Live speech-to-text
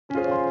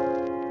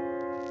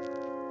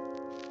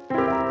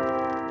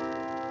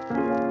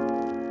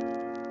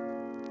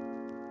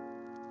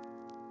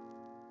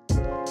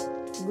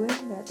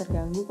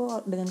terganggu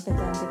kok dengan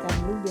kecantikan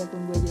lu,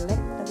 biarpun gue jelek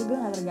tapi gue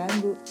gak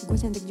terganggu. Gue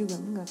cantik juga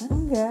enggak kan?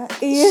 Enggak.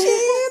 Iya.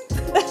 Shit.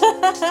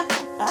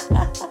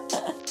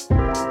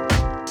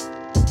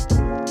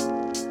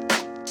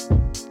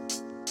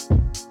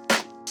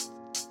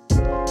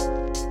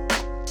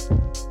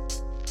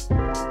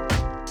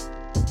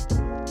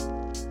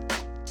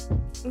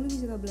 Lu lebih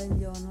suka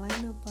belanja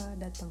online apa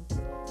datang?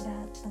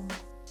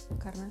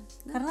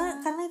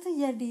 Karena itu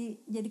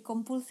jadi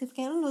kompulsif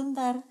kayak lu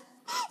ntar.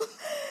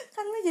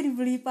 Kan lu jadi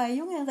beli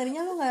payung yang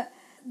tadinya lu nggak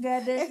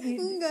ada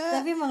enggak.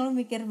 Tapi emang lu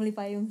mikir beli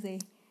payung sih.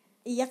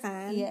 Iya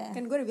kan? Iya.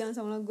 Kan gue udah bilang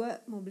sama lo, gue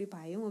mau beli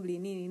payung, mau beli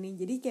ini.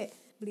 Jadi kayak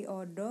beli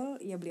odol,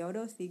 ya beli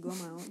odol sih gue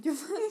mau.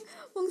 Cuma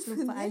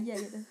lupa aja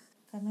gitu.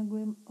 Karena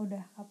gue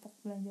udah kapok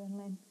belanja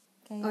online.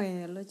 Kayak, oh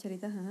iya, lo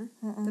cerita,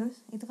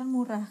 terus itu kan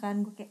murah kan,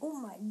 gue kayak oh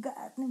my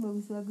god, ini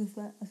bagus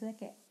banget. Maksudnya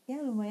kayak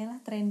ya lumayan lah,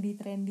 trendy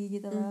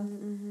gitu loh.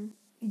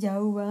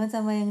 Jauh banget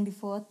sama yang di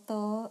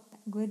foto.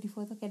 Gue di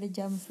foto kayak ada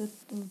jumpsuit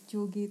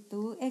lucu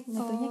gitu,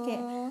 ngatunya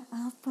kayak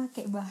apa,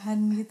 kayak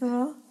bahan gitu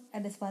loh.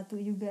 Ada sepatu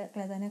juga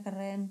kelihatannya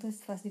keren, terus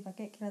pas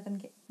dipakai kelihatan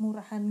kayak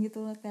murahan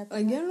gitu loh kelihatannya.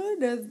 Lagian lo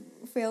udah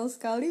fail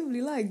sekali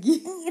beli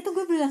lagi. Itu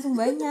gue beli langsung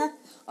banyak.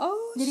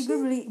 Jadi gue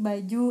beli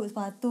baju,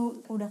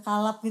 sepatu, udah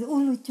kalap gitu,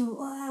 lucu,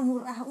 wah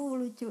murah,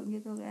 lucu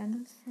gitu kan.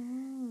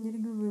 Jadi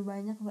gue beli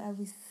banyak sampai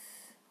habis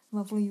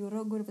 50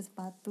 euro, gue dapet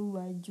sepatu,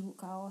 baju,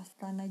 kaos,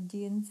 celana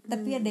jeans.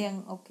 Tapi ada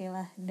yang oke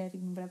lah, dari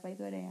beberapa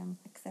itu ada yang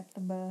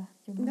acceptable.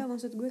 Enggak,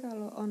 maksud gue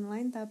kalau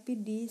online tapi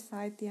di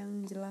site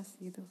yang jelas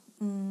gitu.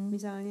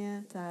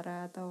 Misalnya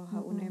Zara atau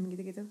H&M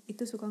gitu-gitu.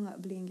 Itu suka nggak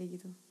beli yang kayak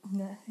gitu?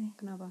 Enggak sih.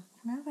 Kenapa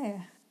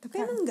Ya?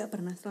 Tapi emang nggak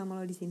pernah selama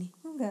lo di sini?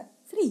 Enggak.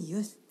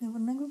 Serius? Nggak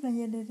pernah gue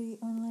belanja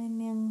dari online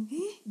yang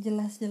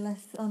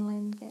jelas-jelas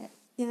online kayak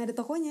yang ada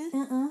tokonya.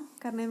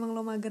 Karena emang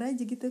lo mager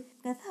aja gitu.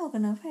 Nggak tahu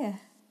kenapa ya.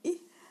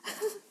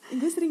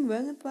 Gue sering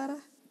banget,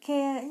 parah.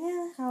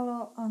 Kayaknya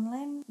kalau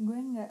online gue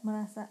nggak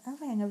merasa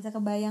nggak bisa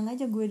kebayang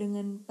aja gue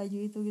dengan baju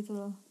itu gitu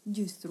loh.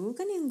 Justru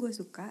kan yang gue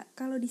suka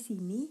kalau di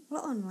sini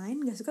lo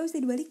online nggak suka bisa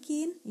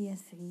dibalikin. Iya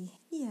sih.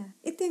 Iya,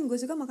 itu yang gue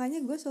suka,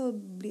 makanya gue selalu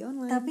beli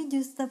online.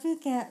 Tapi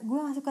kayak gue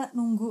nggak suka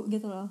nunggu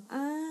gitu loh.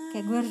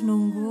 Kayak gue harus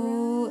nunggu.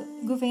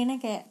 Gue pengennya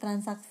kayak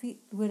transaksi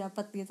gue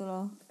dapat gitu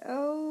loh.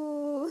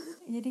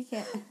 Jadi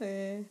kayak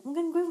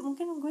mungkin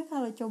gue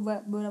kalau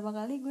coba beberapa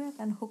kali gue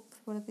akan hook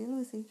seperti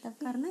lu sih. Tapi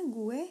karena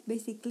gue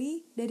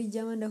basically dari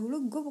zaman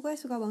dahulu gue pokoknya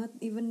suka banget,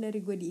 even dari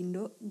gue di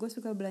Indo gue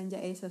suka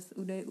belanja Asos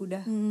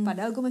udah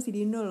padahal gue masih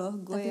di Indo loh.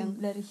 Gue yang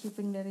dari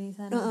shipping dari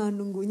sana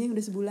nunggunya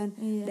udah sebulan.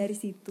 Dari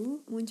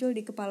situ muncul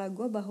di kepala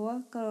gue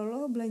bahwa kalau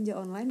lo belanja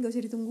online gak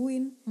usah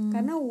ditungguin.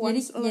 Karena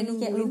once lo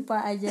nungguin kayak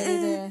lupa aja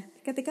gitu ya.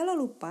 Ketika lo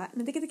lupa,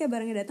 nanti ketika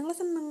barangnya datang lo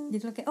seneng.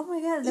 Jadi lo kayak oh my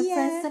god, ada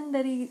present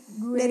dari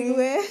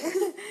gue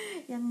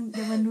yang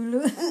zaman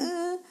dulu.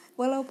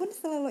 Walaupun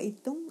setelah lo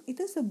hitung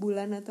itu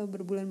sebulan atau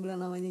berbulan-bulan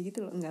lamanya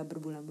gitu loh. Enggak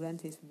berbulan-bulan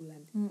sih,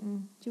 sebulan.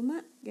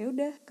 Cuma ya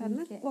udah,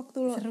 karena waktu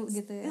lo seru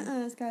gitu ya.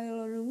 Sekali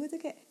lo nunggu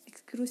tuh kayak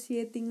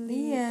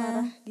excruciatingly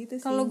parah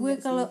gitu sih.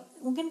 Kalau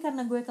mungkin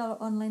karena gue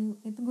kalau online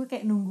itu gue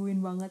kayak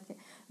nungguin banget,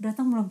 kayak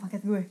datang belum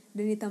paket gue.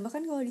 Dan ditambah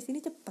kan kalau di sini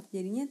cepet,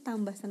 jadinya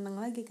tambah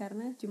seneng lagi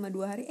karena cuma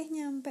 2 hari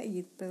nyampe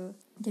gitu.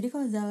 Jadi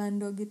kalau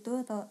Zalando gitu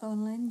atau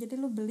online, jadi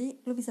lu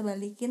beli lu bisa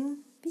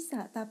balikin.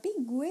 Bisa, tapi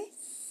gue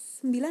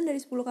 9 dari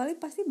 10 kali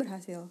pasti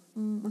berhasil.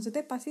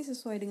 Maksudnya pasti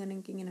sesuai dengan yang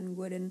keinginan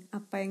gue dan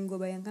apa yang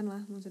gue bayangkan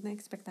lah. Maksudnya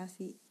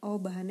ekspektasi,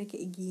 bahannya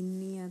kayak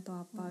gini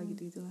atau apa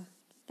gitu-gitulah.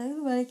 Tapi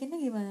lu balikinnya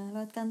gimana?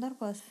 Lewat kantor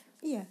pos?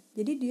 Iya,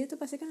 jadi dia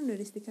tuh pasti kan udah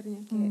ada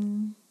stikernya kayak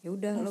ya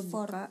udah lo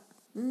buka.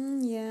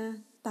 Ya.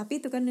 Tapi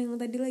itu kan yang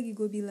tadi lagi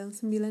gue bilang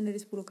 9 dari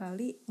 10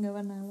 kali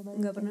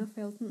nggak pernah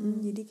failed.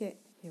 Jadi kayak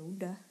ya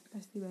udah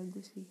pasti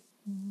bagus sih.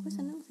 Gue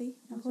seneng sih.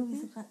 Aku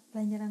lebih suka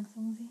belanja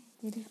langsung sih.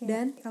 Jadi kayak...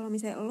 Dan kalau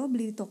misalnya lo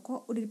beli di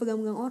toko udah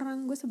dipegang-pegang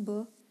orang, gue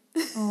sebel.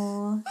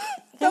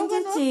 Kan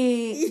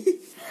cuci.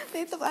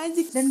 Tetep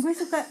aja. Dan gue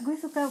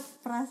suka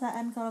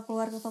perasaan kalau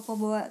keluar ke toko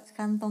bawa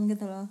kantong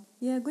gitu loh.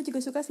 Ya gue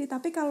juga suka sih.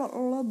 Tapi kalau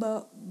lo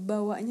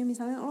bawanya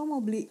misalnya lo mau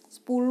beli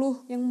 10,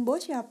 yang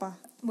bawa siapa?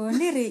 Bawa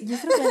sendiri.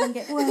 Justru kelihatan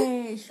kayak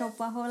weh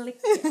shopaholic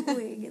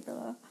gitu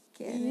loh.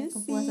 Kayak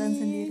kepuasan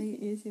sendiri.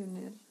 Iya sih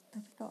benar.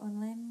 Tapi kalau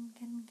online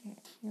kan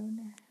kayak ya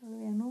udah lo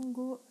yang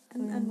nunggu,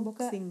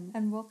 unboxing.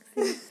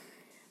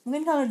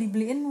 Mungkin kalau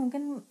dibeliin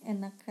mungkin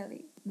enak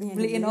kali.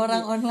 Beliin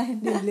orang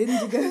online. Dibeliin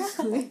juga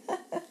gue.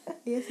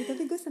 Iya sih,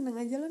 tapi gue seneng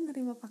aja lo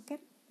nerima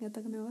paket. Gak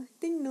tau kenapa.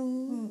 Ting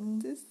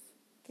nung. Terus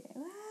kayak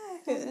wah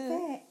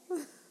sampai.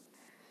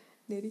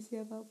 Dari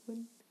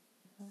siapapun.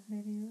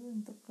 Dari lo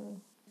untuk ke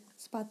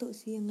sepatu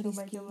sih yang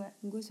risky.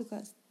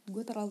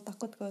 Gue terlalu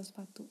takut kalau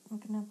sepatu.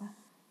 Kenapa?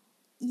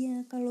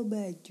 Iya, kalau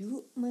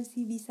baju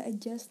masih bisa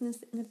adjust,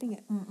 ngerti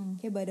nggak?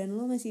 Kayak badan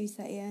lo masih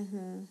bisa ya.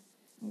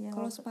 Iya,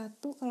 kalau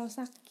sepatu, kalau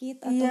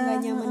sakit atau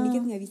nggak nyaman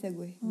dikit nggak bisa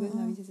gue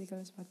nggak bisa sih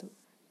kalau sepatu.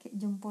 Kayak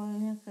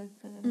jempolnya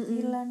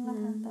kekecilan lah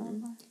atau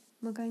apa.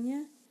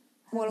 Makanya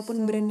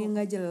walaupun brandnya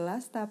nggak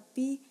jelas,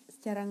 tapi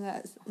secara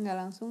nggak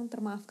langsung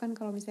termaafkan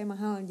kalau misalnya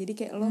mahal. Jadi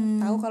kayak lo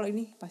tahu kalau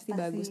ini pasti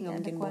bagus, nggak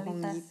mungkin bohong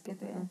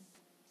gitu ya.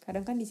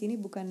 kadang kan di sini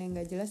bukan yang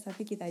nggak jelas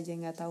tapi kita aja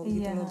nggak tahu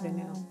gitu loh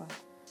brandnya apa.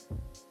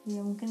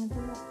 Iya mungkin itu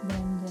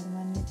brand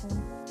Jerman gitu.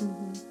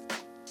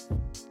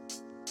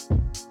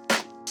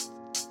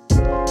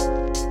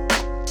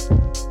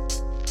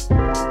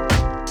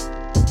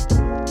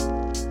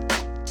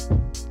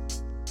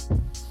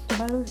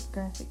 Coba lu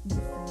graphic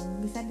design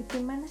bisa di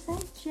tim mana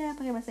saja,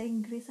 pakai bahasa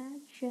Inggris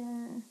saja.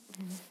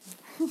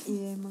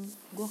 Iya emang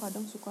gue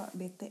kadang suka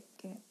bete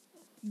kayak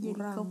Jadi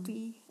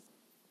copy.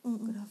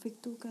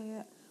 Grafik tuh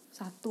kayak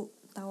satu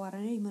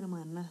tawarannya di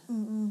mana-mana.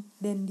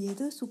 Dan dia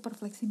itu super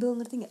fleksibel,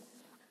 ngerti nggak?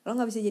 Lo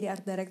nggak bisa jadi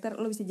art director,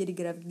 lo bisa jadi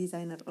graphic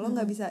designer. Lo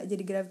nggak bisa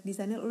jadi graphic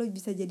designer, lo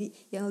bisa jadi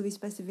yang lebih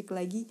spesifik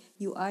lagi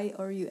UI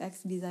or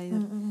UX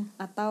designer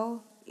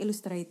atau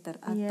illustrator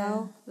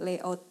atau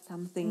layout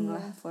something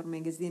lah for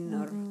magazine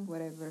or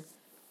whatever.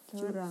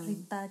 Curang.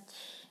 Retouch.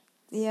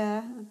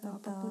 Iya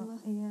atau apapun lah.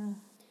 Iya.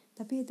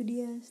 Tapi itu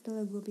dia,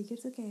 setelah gue pikir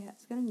tuh kayak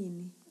sekarang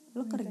gini,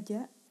 lo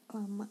kerja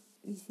lama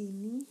di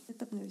sini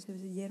tetap nggak bisa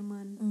bahasa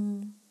Jerman.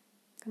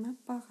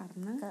 Kenapa?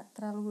 Karena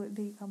terlalu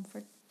di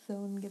comfort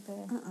zone gitu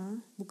ya.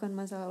 Bukan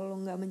masalah lo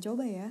nggak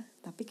mencoba ya,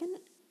 tapi kan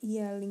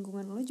ya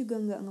lingkungan lo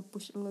juga nggak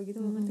nge-push lo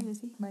gitu, lo ngerti nggak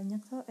sih?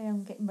 Banyak tuh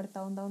yang kayak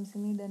bertahun-tahun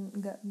sini dan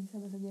nggak bisa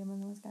bahasa Jerman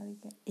sama sekali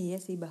kayak. Iya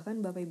sih, bahkan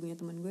bapak ibunya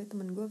teman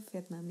gue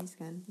Vietnamese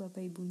kan,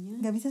 bapak ibunya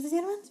nggak bisa bahasa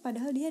Jerman.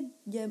 Padahal dia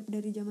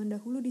dari zaman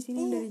dahulu di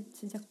sini, dari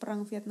sejak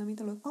perang Vietnam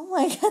itu loh. Oh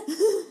my god.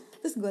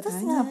 Terus gue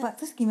tanya, ngapa?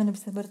 Terus gimana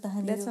bisa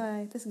bertahan? That's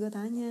why. Terus gue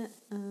tanya,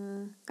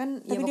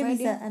 kan tapi ya pokoknya dia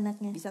bisa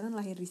anaknya. Bisa kan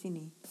lahir di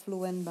sini,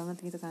 fluent banget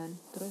gitu kan.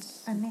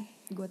 Terus aneh.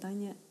 Gue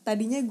tanya,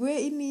 tadinya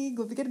gue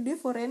pikir dia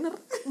foreigner.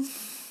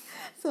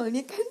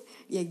 Soalnya kan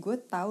ya gue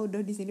tahu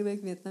doh di sini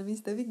banyak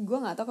Vietnamese, tapi gue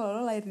nggak tahu kalau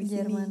lo lahir di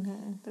Jerman,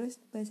 sini. Terus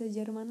bahasa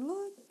Jerman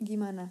lo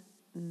gimana?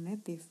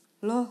 Native.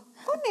 Loh,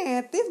 kok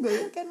native?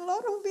 Gue kan lo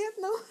orang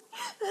Vietnam.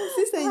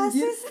 Rasis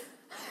anjir.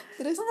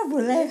 Terus nggak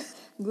boleh.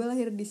 Gue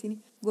lahir di sini.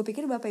 Gue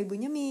pikir bapak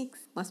ibunya mix,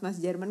 mas-mas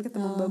Jerman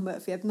ketemu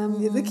mbak Vietnam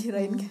gitu,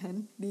 kirain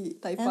kan di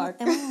Thai Park.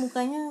 Emang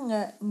mukanya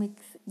nggak mix.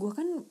 Gue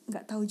kan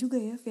nggak tahu juga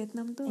ya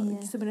Vietnam tuh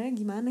sebenarnya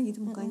gimana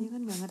gitu mukanya,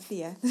 kan nggak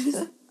ngerti ya.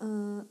 Terus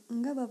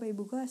enggak, bapak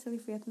ibu gue asli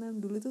Vietnam.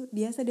 Dulu tuh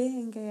biasa deh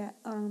yang kayak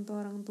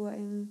orang tua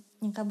yang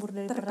kabur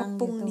dari perang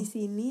terkepung gitu. di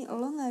sini,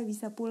 lo nggak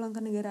bisa pulang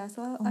ke negara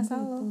asal gitu.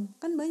 lo.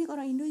 Kan banyak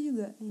orang Indo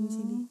juga yang di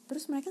sini.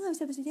 Terus mereka nggak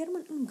bisa bahasa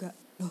Jerman, enggak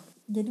loh.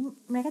 Jadi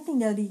mereka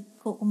tinggal di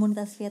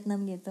komunitas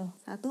Vietnam gitu.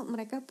 Satu,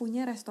 mereka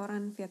punya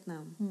restoran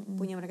Vietnam,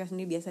 punya mereka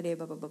sendiri, biasa deh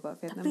bapak-bapak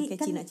Vietnam. Tapi kayak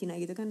kan, Cina-Cina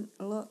gitu kan,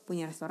 lo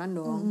punya restoran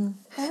dong.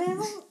 Tapi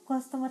emang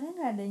customernya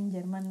nggak ada yang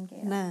Jerman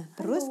kayak. Nah,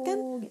 terus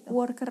kan gitu.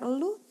 Worker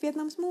lo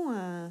Vietnam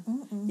semua.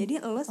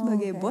 Jadi lo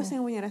sebagai bos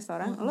yang punya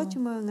restoran, lo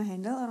cuma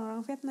ngehandle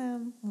orang-orang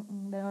Vietnam.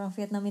 Dan orang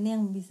Vietnam ini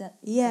yang bisa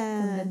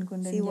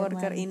kunden si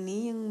worker Jerman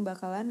ini yang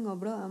bakalan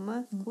ngobrol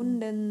sama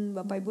kunden.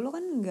 Bapak ibu lo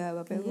kan enggak,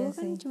 bapak ibu lo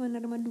kan cuma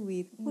nerima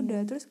duit.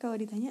 Udah, terus kalau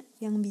ditanya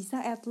yang bisa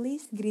at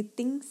least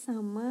greeting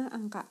sama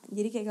angka.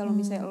 Jadi kayak kalau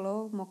misalnya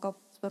lo mau ke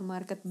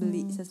supermarket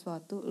beli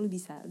sesuatu, lo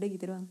bisa. Udah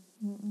gitu doang.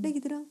 Udah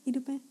gitu doang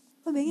hidupnya.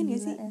 Lo bayangin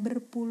gak sih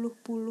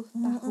berpuluh-puluh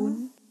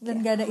tahun dan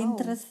gak ada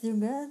interest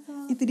juga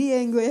tuh. Itu dia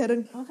yang gue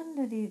heran. Lo kan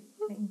udah di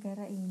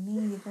negara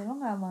ini gitu, lo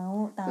nggak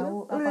mau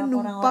tahu lo apa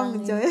orang-orang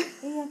ini. Coy.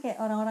 Iya, kayak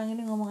orang-orang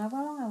ini ngomong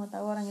apa, lo nggak mau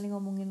tahu orang ini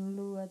ngomongin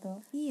lu, atau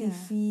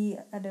TV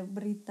ada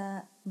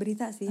berita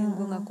sih yang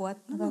gue nggak kuat,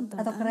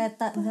 atau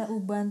kereta nggak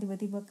uban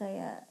tiba-tiba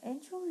kayak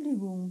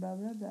Entschuldigung bla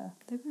bla bla.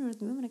 Tapi menurut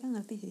gue mereka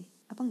ngerti sih,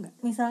 apa enggak?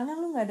 Misalnya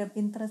lu nggak ada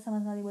interest sama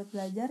sekali buat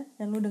belajar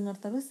dan lu denger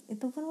terus,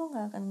 itu pun lu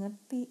nggak akan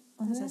ngerti.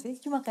 Maksudnya sih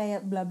cuma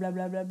kayak bla bla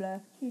bla bla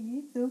bla kayak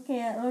gitu.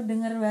 Kayak lu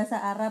denger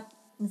bahasa Arab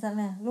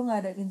misalnya, lu nggak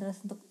ada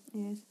interest untuk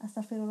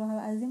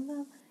astagfirullahalazim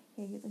tuh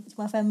kayak gitu,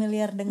 cuma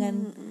familiar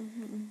dengan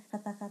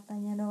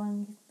kata-katanya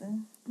doang gitu.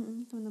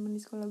 Teman-teman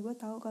di sekolah gue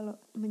tahu kalau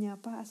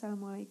menyapa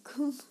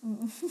assalamualaikum.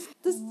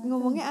 Terus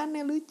ngomongnya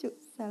aneh, lucu,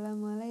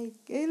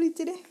 assalamualaikum.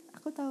 Lucu deh,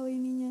 aku tahu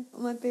ininya.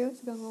 Mateo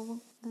suka ngomong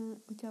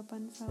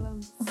ucapan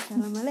salam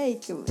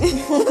assalamualaikum.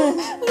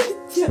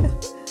 Lucu.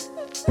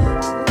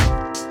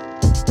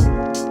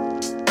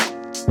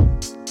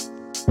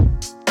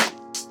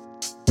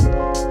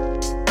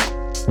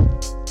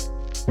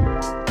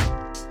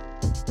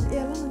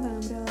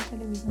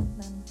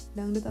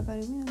 Dangdut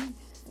akademi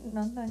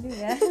nonton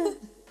juga.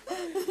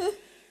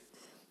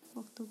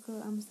 Waktu ke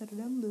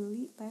Amsterdam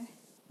beli teh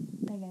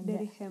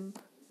dari hemp.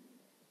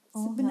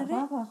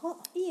 Sebenarnya apa kok?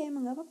 Iya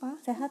emang nggak apa-apa.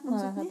 Sehat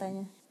malah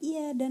katanya.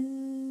 Iya, dan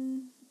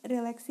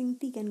relaxing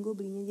tea kan gue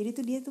belinya. Jadi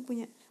tuh dia tuh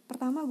punya,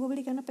 pertama gue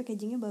beli karena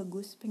packagingnya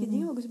bagus.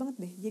 Packagingnya bagus banget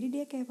deh. Jadi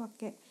dia kayak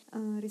pakai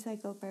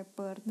recycle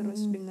paper,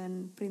 terus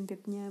dengan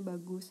printednya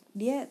bagus.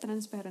 Dia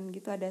transparent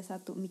gitu, ada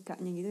satu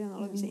mikanya gitu yang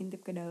lo bisa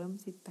intip ke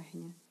dalam si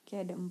tehnya.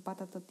 Kayak ada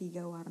 4 atau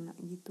 3 warna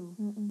gitu.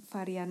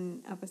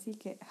 Varian apa sih,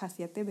 kayak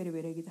khasiatnya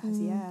beda-beda gitu.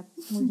 Khasiat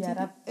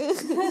mujarab.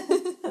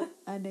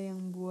 Ada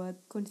yang buat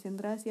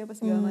konsentrasi apa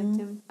segala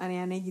macam,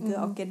 aneh-aneh gitu.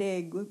 Oke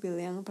deh, gue pilih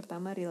yang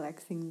pertama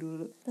relaxing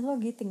dulu. Terus lo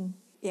giting?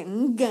 Ya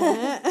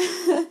enggak.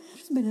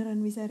 terus beneran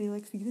bisa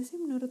relax gitu sih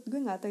menurut gue.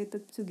 Nggak tahu itu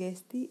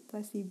sugesti,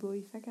 placebo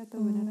effect atau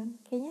beneran.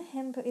 Kayaknya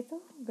hemp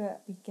itu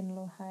nggak bikin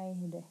lo high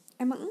deh.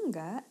 Emang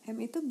enggak, hemp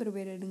itu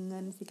berbeda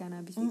dengan si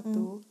cannabis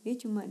itu. Dia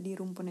cuma di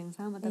rumpun yang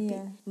sama, tapi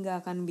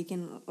nggak akan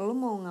bikin lo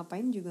mau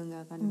ngapain juga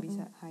nggak akan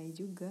bisa high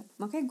juga.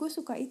 Makanya gue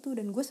suka itu,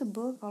 dan gue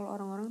sebel kalau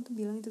orang-orang tuh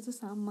bilang itu tuh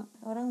sama.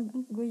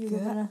 Gue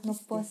juga pernah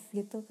ngepost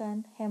gitu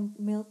kan, hemp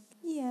milk.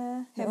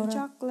 Iya, hemp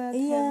coklat.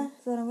 Iya,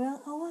 orang bilang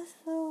awas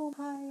lo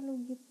high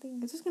lo gitu.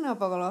 Terus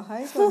kenapa kalau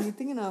high, kalau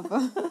gitu kenapa?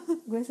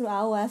 Gue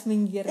suruh awas,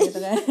 minggir gitu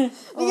kan.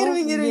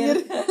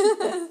 minggir.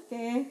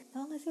 Oke.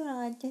 Tau gak sih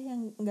orang Aceh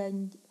yang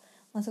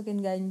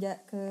masukin ganja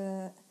ke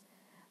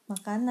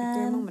makanan?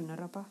 Itu emang bener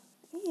apa?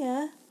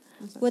 Iya.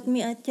 Buat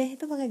mie Aceh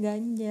itu pakai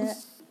ganja.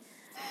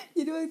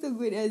 Jadi waktu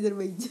gue di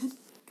Azerbaijan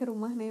ke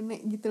rumah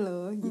nenek gitu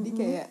loh. Jadi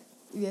kayak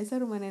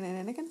biasa rumah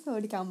nenek-nenek kan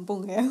selalu di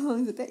kampung ya,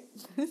 maksudnya.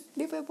 Terus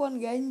dia pakai pohon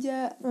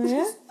ganja.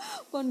 Terus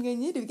pohon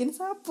ganja dibikin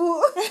sapu.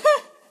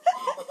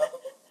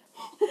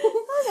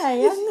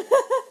 Sayang.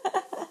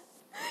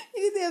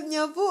 Jadi tiap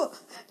nyapu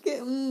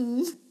kayak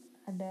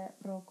Ada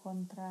pro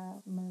kontra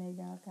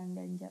melegalkan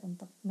ganja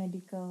untuk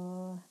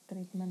medical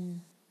treatment.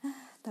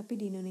 Tapi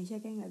di Indonesia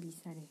kayak nggak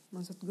bisa deh.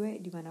 Maksud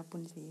gue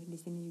dimanapun sih, di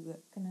sini juga.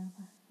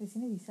 Kenapa? Di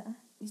sini bisa?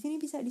 Di sini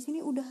bisa, di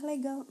sini udah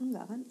legal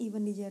enggak kan?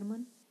 Even di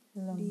Jerman,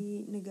 belum.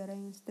 Di negara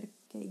yang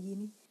strict kayak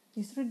gini.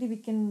 Justru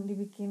dibikin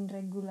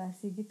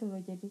regulasi gitu loh.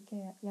 Jadi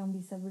kayak yang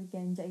bisa beli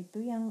ganja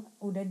itu yang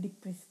udah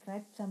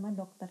di-prescribe sama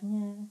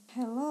dokternya.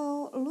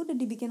 Hello, lu udah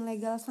dibikin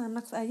legal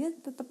Sanax aja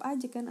tetep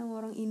aja kan sama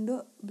orang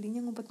Indo belinya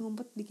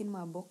ngumpet-ngumpet bikin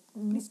mabok.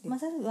 Please deh.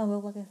 Masa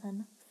mabok pakai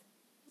Sanax?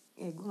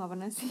 Gue gak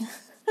pernah sih.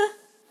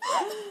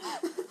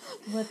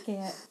 Buat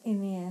kayak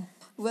ini ya,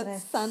 buat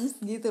sans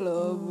gitu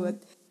loh, buat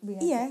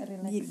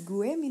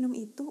gue minum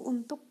itu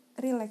untuk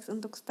relax,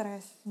 untuk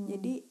stres.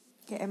 Jadi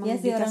kayak emang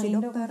dikasih orang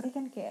dokter. Indo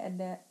kan kayak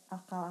ada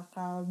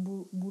akal-akal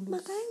bulus.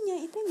 Makanya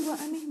itu yang gue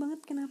aneh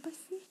banget, kenapa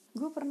sih?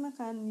 Gue pernah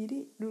kan,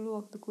 jadi dulu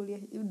waktu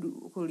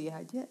kuliah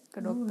aja ke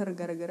dokter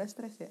gara-gara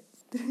stres ya.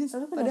 Terus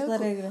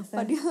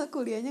padahal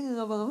kuliahnya nggak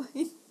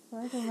ngapa-ngapain.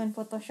 Cuma main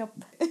Photoshop.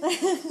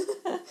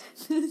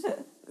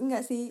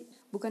 Enggak sih,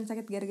 bukan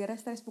sakit gara-gara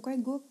stres.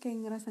 Pokoknya gue kayak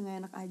ngerasa gak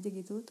enak aja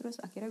gitu.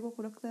 Terus akhirnya gue ke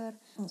dokter.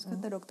 Terus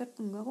kata dokter,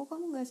 enggak kok,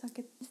 kamu gak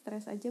sakit,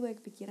 stres aja,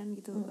 banyak pikiran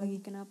gitu.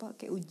 Lagi kenapa,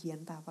 kayak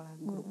ujian tak apalah,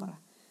 gue lupa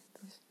lah.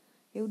 Terus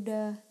ya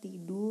udah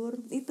tidur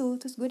itu,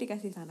 terus gue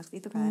dikasih Sanax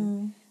itu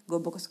kan. Gue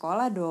bawa ke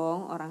sekolah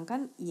dong, orang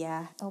kan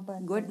ya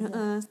gue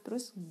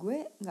terus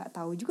gue nggak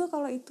tahu juga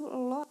kalau itu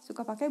lo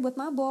suka pakai buat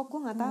mabok.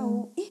 Gue nggak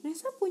tahu.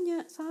 Nesa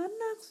punya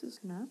Sanax,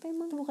 kenapa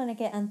emang? Itu bukannya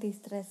kayak anti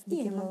stres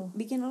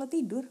bikin lo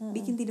tidur,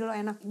 bikin tidur lo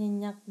enak,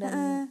 nyenyak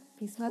dan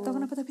peaceful. Nggak tahu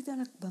kenapa, tapi itu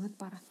enak banget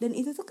parah. Dan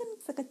itu tuh kan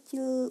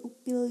sekecil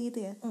upil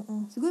gitu ya.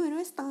 Terus gue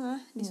minumnya setengah,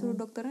 disuruh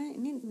dokternya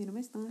ini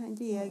minumnya setengah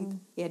aja ya gitu.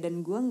 Ya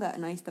dan gue nggak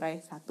nice try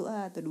 1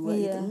 atau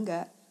 2 gitu,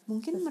 enggak.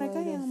 Mungkin sesuai mereka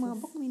yang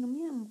mabok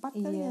minumnya 4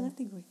 kali, nggak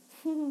ngerti gue.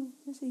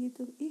 Terus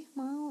gitu,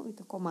 mau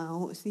itu kok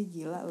mau sih,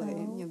 gila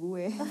kayaknya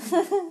gue.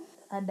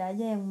 Ada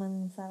aja yang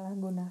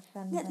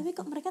mensalahgunakan. Nggak, tapi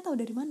kok mereka tahu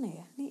dari mana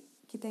ya? Nih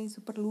kita yang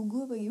super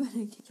lugu apa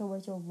gimana?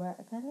 Coba-coba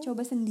kan?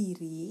 Coba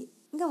sendiri.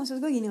 Enggak, maksud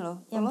gue gini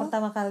loh. Yang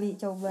pertama kali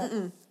coba.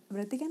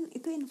 Berarti kan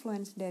itu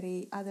influence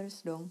dari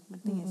others dong,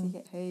 ngerti nggak sih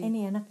kayak hey,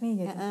 ini enak nih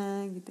gitu.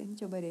 Gitu,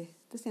 coba deh.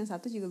 Terus yang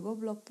satu juga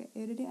goblok kayak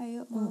yaudah deh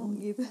ayo mau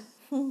gitu.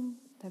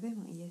 Tapi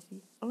emang iya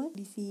sih, lo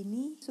di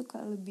sini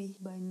suka lebih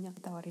banyak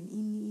tawarin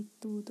ini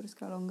itu, terus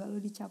kalau enggak lo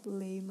dicap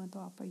lame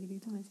atau apa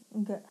gitu nggak sih?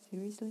 Enggak,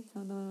 seriously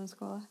sama teman-teman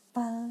sekolah.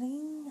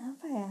 Paling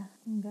apa ya,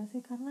 enggak sih,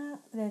 karena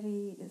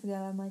dari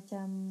segala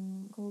macam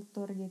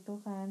kultur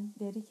gitu kan,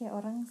 jadi kayak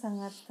orang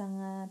sangat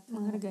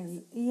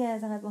menghargai. Iya,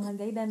 sangat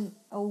menghargai dan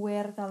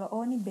aware kalau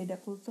ini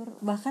beda kultur.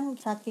 Bahkan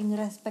saking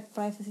respect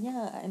privasinya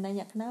nggak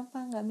nanya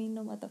kenapa nggak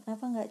minum atau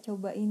kenapa nggak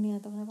coba ini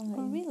atau kenapa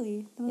nggak ini. Really?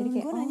 Jadi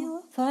kayak gue nanya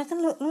lo, soalnya kan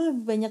lo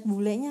lebih banyak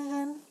bulenya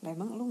kan. Lah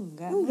emang lu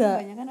enggak.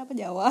 Banyak kan apa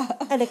Jawa?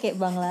 Ada kayak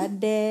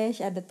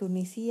Bangladesh, ada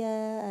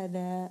Tunisia,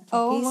 ada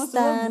Pakistan.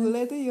 Maksudnya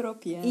bule itu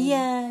European.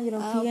 Iya,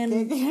 European.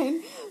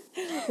 Okay.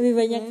 Lebih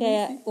banyak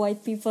kayak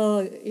white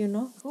people, you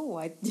know.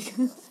 White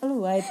juga.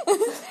 Lu white.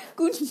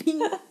 Kuning.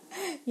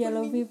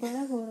 Yellow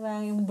people-nya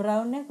kurang, yang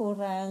brown-nya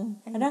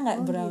kurang. Ada nggak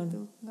brown?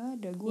 Gitu. Nggak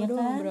ada, gue ya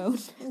doang kan? brown.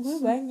 Gue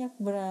banyak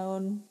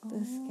brown.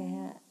 Terus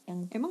kayak yang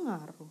emang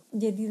ngaruh.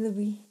 Jadi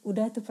lebih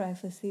udah tuh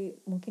privacy.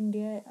 Mungkin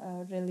dia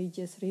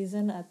religious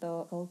reason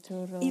atau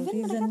cultural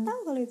even reason. Even mereka tahu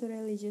kalau itu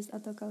religious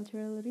atau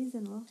cultural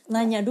reason loh.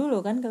 Nanya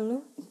dulu kan ke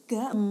lu?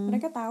 Enggak,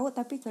 mereka tahu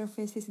tapi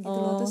surfaces gitu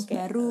loh. Terus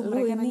baru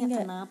mereka nanya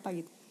kenapa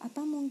gitu.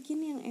 Atau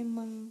mungkin yang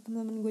emang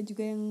teman-teman gue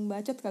juga yang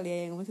bacot kali ya,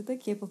 yang maksudnya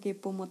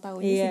kepo-kepo mau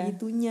taunya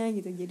segitunya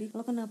gitu. Jadi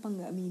lo kenapa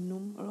nggak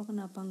minum, lo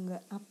kenapa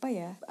nggak apa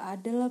ya,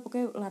 adalah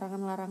pokoknya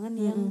larangan-larangan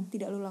yang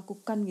tidak lo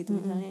lakukan gitu.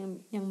 Misalnya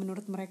yang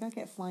menurut mereka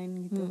kayak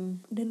fine gitu.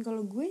 Dan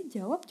kalau gue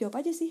jawab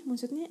aja sih,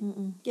 maksudnya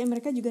kayak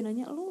mereka juga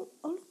nanya lo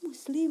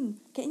muslim,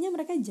 kayaknya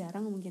mereka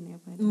jarang mungkin ya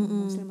apa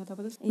muslim atau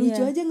apa, terus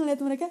lucu aja ngeliat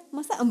mereka,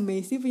 masa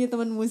amazing punya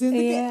teman muslim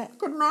tuh kayak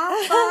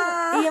kenapa.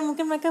 Iya,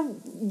 mungkin mereka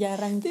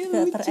jarang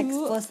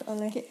terekspos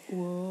oleh kayak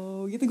wow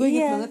wow gitu. Gue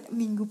inget banget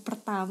minggu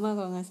pertama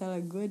kalau nggak salah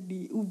gue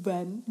di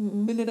Uban,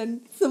 beneran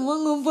semua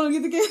ngumpul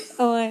gitu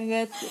kayak oh my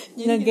god,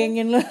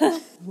 ngegengin lo.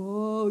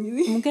 Wow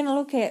gitu. Mungkin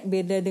lo kayak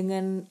beda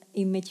dengan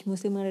image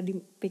muslim yang ada di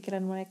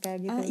pikiran mereka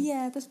gitu.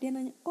 Iya, terus dia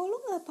nanya, oh lo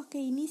nggak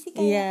pakai ini sih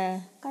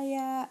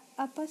kayak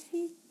apa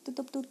sih,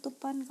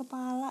 tutup-tutupan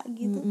kepala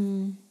gitu.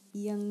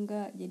 Iya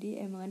enggak,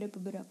 jadi emang ada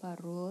beberapa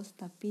rules,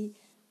 tapi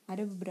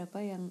ada beberapa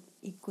yang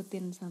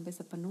ikutin sampai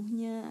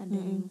sepenuhnya, ada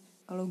yang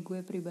kalau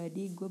gue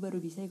pribadi gue baru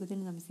bisa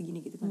ikutin sampai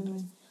segini gitu kan.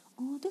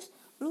 Terus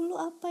lu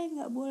apa yang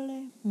nggak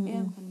boleh,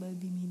 ya makan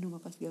babi, minum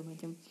apa segala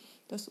macam.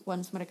 Terus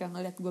once mereka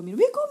ngeliat gue minum,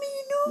 kok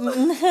minum?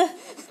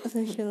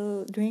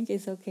 Social drink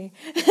is okay.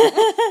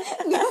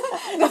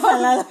 Nggak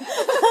salah.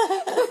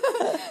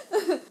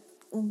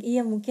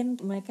 Iya, mungkin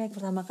mereka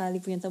pertama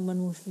kali punya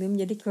teman muslim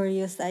jadi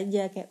curious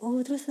aja kayak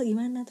terus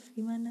gimana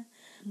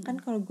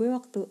kan kalau gue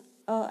waktu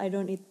I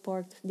don't eat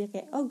pork, terus dia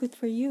kayak good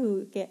for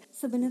you, kayak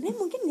sebenarnya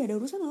mungkin nggak ada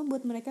urusan loh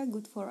buat mereka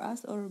good for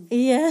us or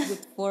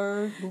good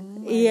for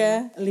whom.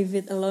 Leave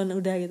it alone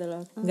udah gitu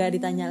loh, nggak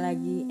ditanya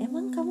lagi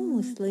emang kamu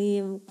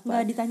muslim,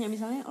 nggak ditanya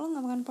misalnya lo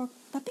nggak makan pork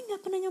tapi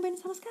nggak pernah nyobain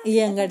sama sekali.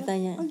 Nggak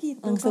ditanya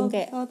gitu. langsung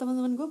kayak kalau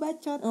teman-teman gue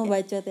bacot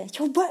bacot ya,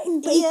 cobain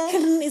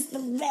bacon is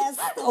the best.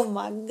 Oh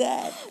my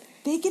god,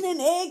 bacon and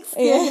eggs.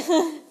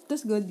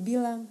 Terus gue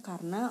bilang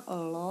karena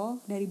lo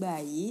dari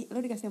bayi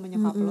lo dikasih sama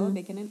nyokap lo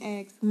bacon and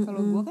eggs.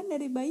 Kalau gue kan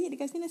dari bayi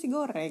dikasih nasi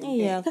goreng.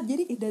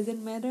 Jadi it doesn't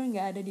matter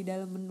nggak ada di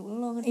dalam menu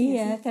lo, ngerti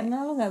gak sih?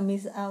 Karena lo nggak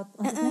miss out,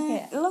 maksudnya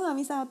kayak lo nggak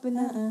miss out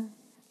bener.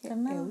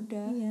 Karena ya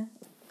udah.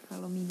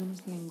 Kalau minum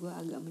sih yang gue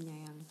agak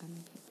menyayangkan.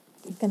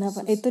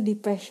 Kenapa? Itu di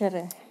pressure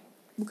ya?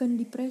 Bukan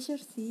di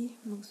pressure sih,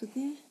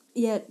 maksudnya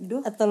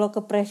atau lo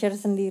ke pressure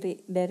sendiri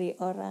dari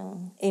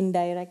orang,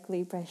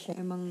 indirectly pressure.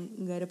 Emang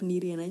nggak ada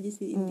pendirian aja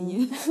sih intinya.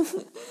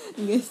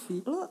 Enggak sih.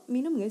 Lo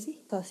minum nggak sih?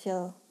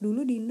 Social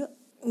Dulu di Indo?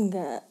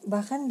 Enggak,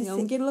 bahkan nggak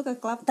mungkin lo ke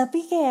klub.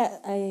 Tapi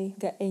kayak I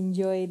gak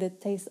enjoy the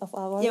taste of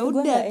alcohol. Ya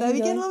udah,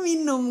 tapi kan lo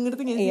minum,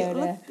 ngerti gak sih? Iya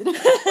udah.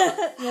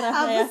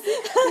 Apa sih?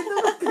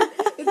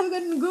 Itu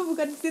kan gue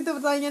bukan situ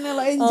pertanyaannya,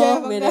 lo enjoy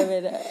apa enggak?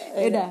 Beda.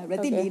 Ya udah,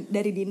 berarti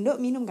dari di Indo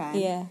minum kan?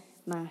 Iya.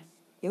 Nah,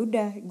 ya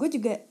udah, gue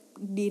juga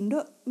di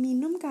Indo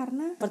minum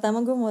karena pertama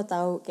gue mau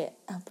tahu kayak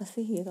apa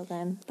sih gitu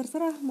kan.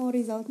 Terserah mau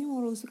resultnya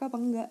mau lo suka apa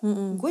enggak.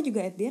 Gue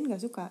juga at the end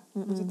gak suka.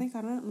 Maksudnya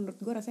karena menurut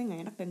gue rasanya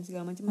gak enak dan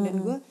segala macam. Dan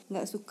gue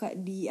gak suka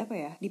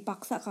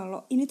dipaksa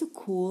kalau ini tuh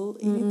cool,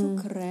 ini tuh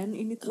keren,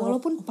 ini tuh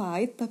walaupun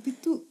pahit tapi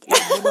tuh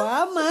kayak bodo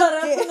amat.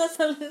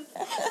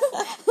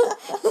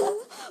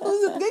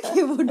 Maksud gue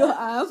kayak bodo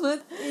amat,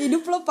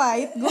 hidup lo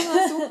pahit, gue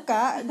gak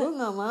suka, gue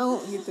gak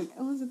mau gitu.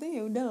 Maksudnya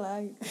ya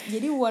udahlah.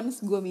 Jadi once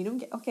gue minum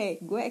kayak okay,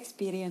 gue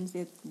experience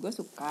it, gue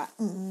suka.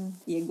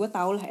 Ya gue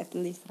tau lah at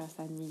least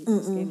rasanya gitu.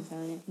 Kayak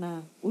misalnya,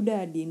 nah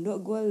udah di Indo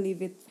gue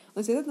live it.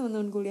 Maksudnya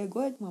teman-teman kuliah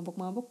gue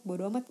mabok-mabok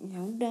bodo amat,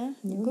 ya udah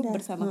gue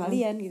bersama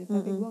kalian gitu.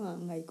 Tapi gue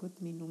nggak ikut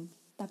minum.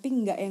 Tapi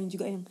nggak yang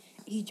juga yang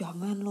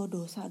jangan lo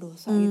dosa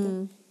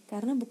gitu.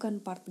 Karena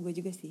bukan part gue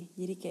juga sih.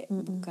 Jadi kayak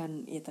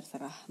bukan ya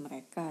terserah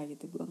mereka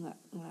gitu. Gue nggak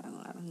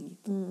ngelarang-larang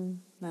gitu.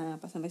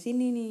 Nah pas sampai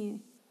sini nih,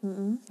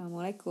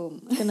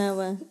 Assalamualaikum.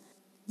 Kenapa?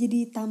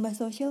 Jadi tambah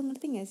sosial,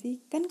 ngerti gak sih?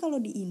 Kan kalau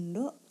di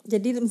Indo,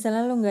 jadi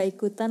misalnya lo gak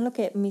ikutan, lo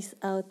kayak miss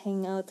out,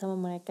 hang out sama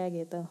mereka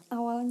gitu.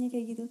 Awalnya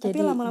kayak gitu.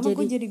 Tapi lama-lama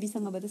gue jadi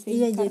bisa ngebatasin.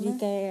 Iya, karena jadi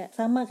kayak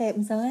sama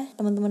kayak misalnya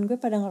teman-teman gue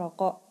pada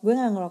ngerokok, gue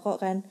gak ngerokok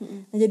kan.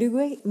 Nah jadi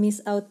gue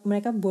miss out,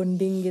 mereka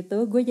bonding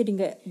gitu, gue jadi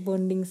gak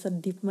bonding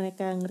sedip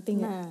mereka,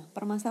 ngerti gak? Nah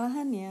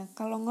permasalahannya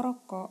kalau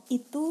ngerokok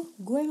itu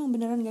gue emang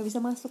beneran gak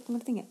bisa masuk,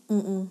 ngerti gak?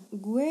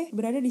 Gue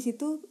berada di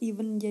situ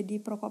even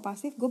jadi perokok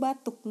pasif, gue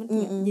batuk, ngerti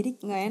gak? Jadi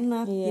gak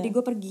enak. Jadi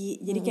gue pergi.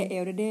 Jadi kayak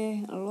ya udah deh,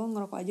 lo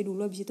ngerokok aja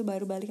dulu, abis itu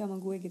baru balik sama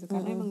gue gitu.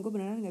 Karena emang gue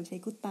beneran gak bisa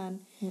ikutan.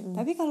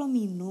 Tapi kalau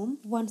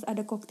minum, once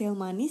ada koktail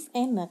manis,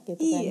 enak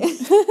gitu kan. Iya.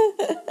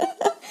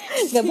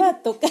 Gak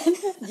batuk kan.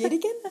 Jadi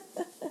kan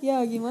ya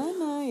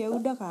gimana, ya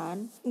udah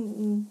kan.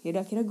 Ya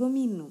udah akhirnya gue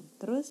minum.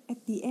 Terus at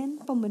the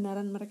end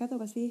pembenaran mereka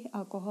tuh pasti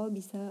alkohol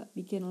bisa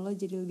bikin lo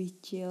jadi lebih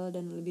chill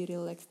dan lebih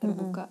relax,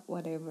 terbuka,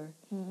 whatever.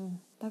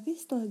 Tapi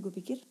setelah gue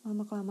pikir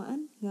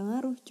lama-kelamaan gak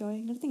ngaruh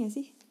coy, ngerti gak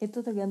sih?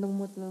 Itu tergantung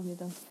mood lo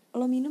gitu.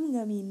 Lo minum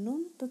gak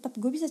minum tetap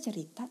gue bisa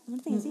cerita,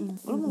 ngerti gak sih?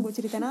 Lo mau gue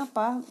ceritain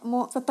apa,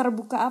 mau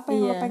seterbuka apa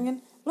yang lo pengen,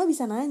 lo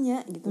bisa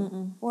nanya gitu.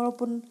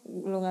 Walaupun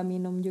lo gak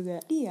minum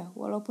juga. Iya,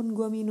 walaupun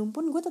gue minum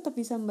pun gue tetap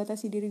bisa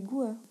membatasi diri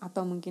gue.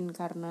 Atau mungkin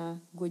karena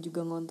gue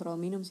juga ngontrol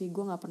minum sih,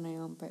 gue gak pernah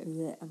yang sampai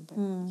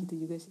gitu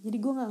juga sih. Jadi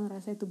gue gak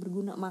ngerasa itu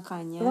berguna.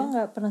 Makanya lo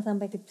gak pernah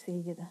sampai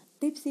tipsi gitu?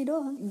 Tipsi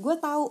doang. Gue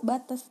tahu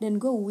batas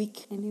dan gue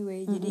weak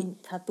anyway. Jadi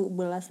 1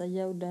 gelas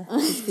aja udah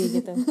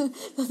tipsi gitu.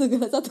 1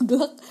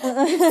 gelak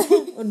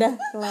udah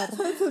kelar.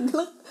 1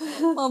 gelak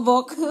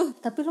mabok.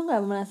 Tapi lo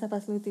gak merasa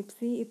pas lo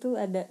tipsi itu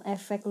ada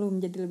efek lo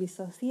menjadi lebih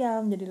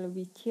sosial, menjadi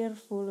lebih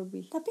cheerful,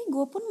 lebih. Tapi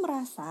gue pun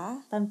merasa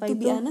tanpa to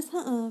itu be honest,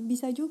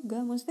 bisa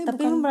juga. Maksudnya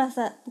tapi lo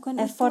merasa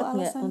bukan effort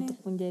nggak untuk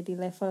menjadi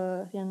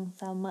level yang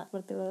sama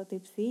seperti lo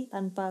tipsi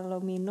tanpa lo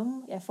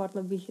minum, effort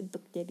lebih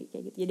untuk jadi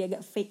kayak gitu, jadi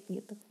agak fake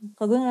gitu.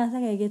 Kalau gue ngerasa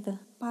kayak gitu.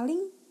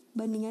 Paling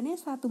bandingannya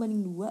 1:2,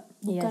 iya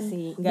bukan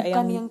sih,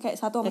 bukan yang kayak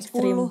 1/10.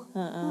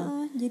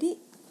 Jadi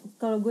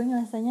kalau gue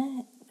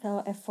ngerasanya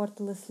kalau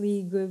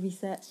effortlessly gue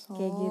bisa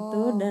kayak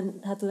gitu,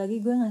 dan satu lagi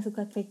gue nggak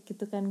suka fake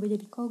gitu kan, gue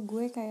jadi kok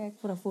gue kayak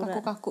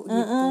pura-pura kaku-kaku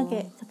gitu,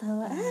 kayak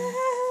ketawa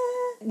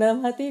dalam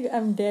hati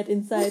I'm dead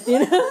inside,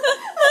 you know.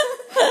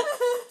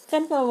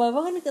 Kan kalau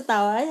bapak kan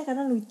ketawa aja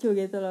karena lucu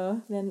gitu loh,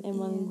 dan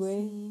emang gue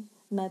sih.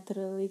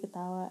 naturally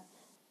ketawa.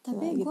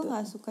 Tapi gue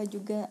nggak suka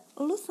juga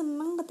lu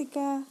seneng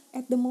ketika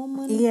at the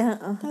moment,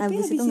 tapi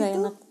abis itu nggak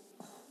enak.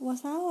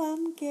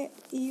 Wassalam, kayak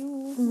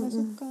nggak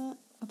suka,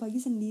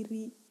 apalagi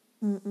sendiri.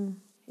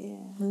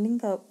 Mending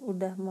kalau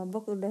udah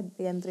mabok udah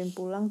dianterin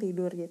pulang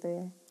tidur gitu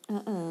ya.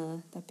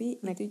 Tapi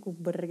naik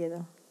Uber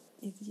gitu.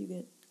 Itu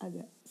juga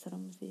agak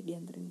serem sih,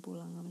 dianterin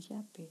pulang sama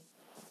siapa.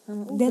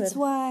 Uber. That's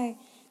why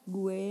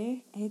gue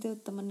itu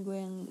teman gue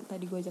yang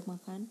tadi gue ajak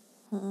makan,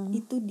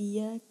 itu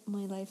dia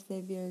my life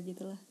savior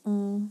gitulah.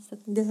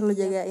 Dia selalu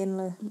jagain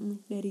lo.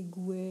 Dari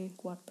gue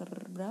quarter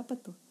berapa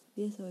tuh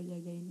dia selalu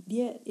jagain.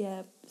 Dia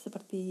ya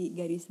seperti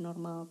gadis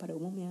normal pada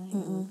umumnya,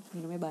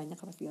 minumnya banyak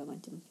apa segala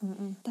macam.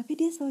 Tapi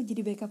dia selalu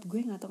jadi backup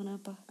gue, nggak tahu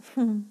kenapa.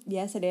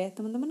 Biasa deh,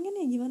 teman-teman kan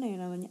ya gimana ya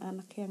namanya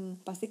anak yang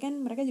pasti kan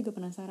mereka juga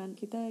penasaran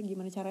kita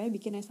gimana caranya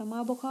bikin Esa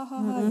mabok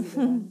hahaha gitu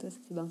kan. Terus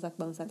si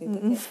bangsat itu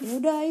kayak ya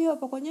udah ayo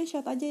pokoknya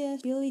shot aja ya,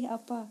 pilih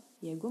apa.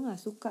 Ya gue nggak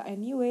suka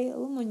anyway,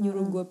 lu mau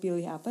nyuruh gue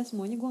pilih apa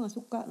semuanya gue nggak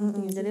suka.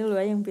 Jadi lu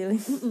aja yang pilih.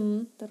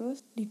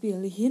 Terus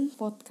dipilihin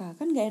vodka,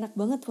 kan nggak enak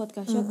banget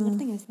vodka shot,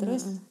 ngerti nggak sih?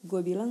 Terus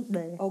gue bilang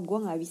oh gue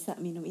nggak bisa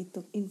minum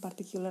itu, in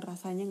particular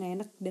rasanya nggak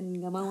enak dan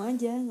nggak mau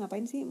aja,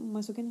 ngapain sih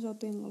masukin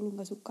sesuatu yang lu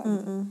nggak suka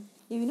gitu.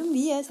 Ya minum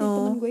dia sih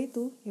teman gue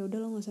itu, ya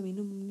udah lo nggak usah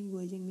minum, ini gue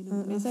aja yang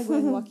minum. Biasa gue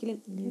yang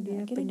wakilin,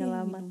 dia akhirnya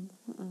penyelamat.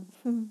 dia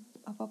minum.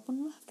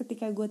 Apapun lah,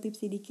 ketika gue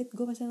tipsi dikit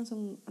gue pasti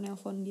langsung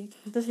nelpon dia.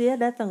 Terus dia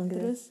datang gitu.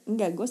 Terus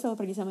enggak, gue selalu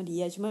pergi sama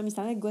dia, cuma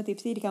misalnya gue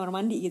tipsi di kamar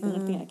mandi gitu,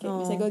 ngerti nggak? Kayak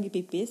misalnya gue lagi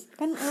pipis,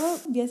 kan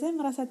lo biasanya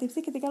merasa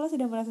tipsi ketika lo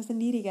sudah merasa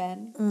sendiri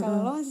kan.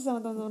 Kalau lo masih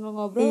sama teman-teman lo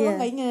ngobrol, lo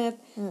nggak inget.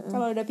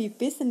 Kalau udah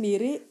pipis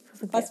sendiri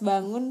pas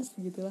bangun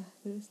gitulah,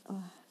 terus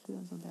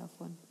langsung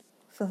telepon,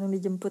 langsung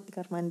dijemput di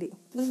kamar mandi.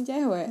 terus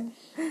cewek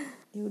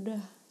ya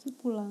udah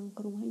pulang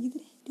ke rumah gitu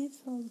deh, dia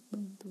selalu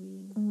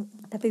bantuin.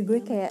 Tapi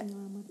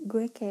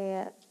gue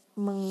kayak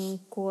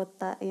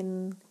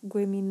mengkuotain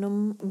gue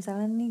minum,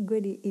 misalnya nih gue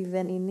di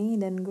event ini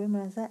dan gue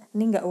merasa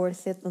ini nggak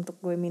worth it untuk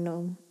gue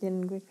minum,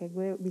 dan gue kayak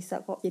gue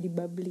bisa kok jadi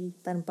bubbly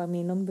tanpa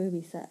minum, gue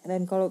bisa.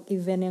 Dan kalau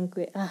event yang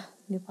gue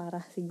ini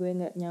parah sih, gue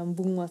nggak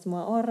nyambung sama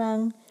semua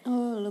orang.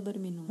 Lo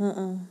berminum.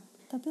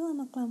 Tapi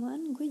lama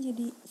kelamaan gue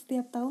jadi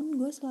setiap tahun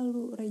gue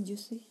selalu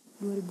reduce sih.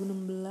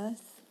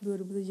 2016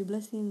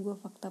 2017 yang gue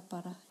fakta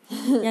parah.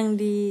 yang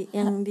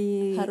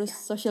di harus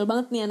sosial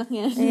banget nih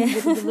anaknya.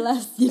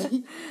 2017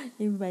 jadi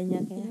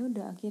banyak ya. Ya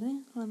udah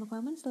akhirnya lama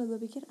kelamaan setelah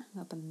gue pikir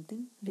nggak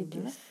penting.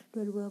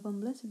 2018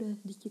 sudah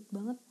dikit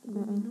banget gue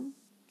minum.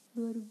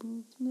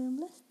 2019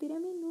 tidak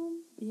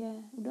minum. Ya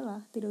udahlah,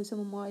 tidak usah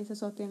memulai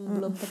sesuatu yang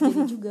belum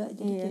terjadi juga.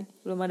 Jadi kayak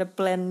belum ada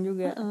plan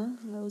juga.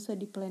 Nggak usah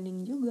di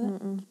planning juga.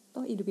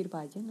 Toh hidup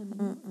aja nggak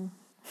minum.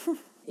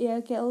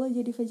 Ya kayak lo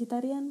jadi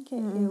vegetarian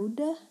kayak ya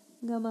udah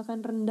nggak makan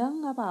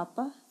rendang nggak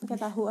apa-apa, pakai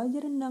tahu aja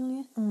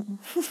rendangnya.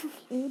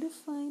 Ya udah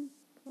fine.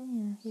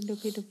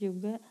 Hidup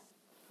juga.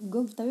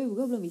 Tapi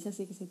gue belum bisa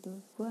sih ke situ.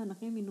 Gue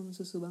anaknya minum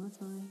susu banget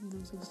soalnya,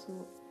 minum susu.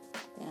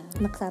 Ya.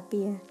 Anak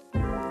sapi ya.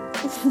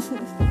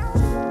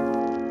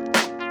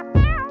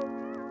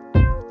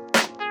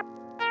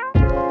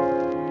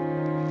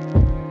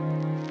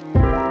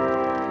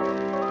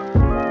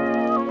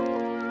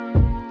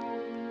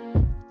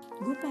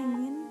 Gue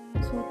pengen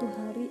suatu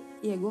hari,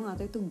 ya gue nggak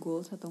tahu itu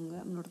goals atau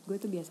enggak. Menurut gue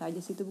itu biasa aja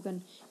sih, itu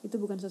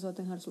bukan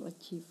sesuatu yang harus lo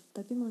achieve.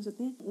 Tapi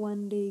maksudnya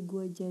one day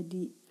gue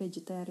jadi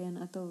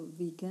vegetarian atau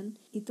vegan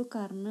itu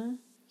karena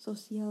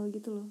sosial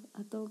gitu loh,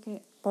 atau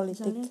kayak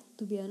politik. Misalnya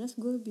to be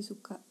honest, gue lebih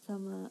suka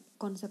sama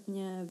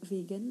konsepnya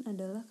vegan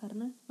adalah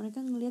karena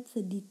mereka ngelihat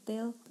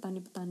sedetail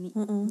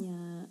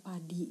petani-petaninya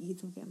padi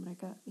gitu, kayak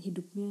mereka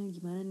hidupnya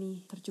gimana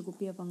nih,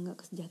 tercukupi apa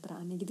enggak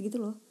kesejahteraan,nya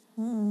gitu-gitu loh.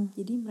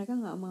 Jadi mereka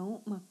nggak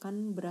mau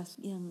makan beras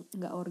yang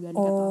nggak organik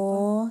atau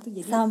apa. Itu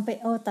jadi sampai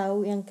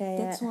tahu yang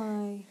kayak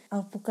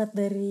alpukat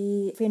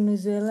dari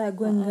Venezuela,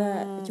 gue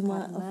nggak,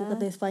 cuma alpukat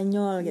dari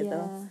Spanyol gitu.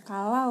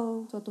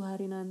 Kalau suatu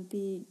hari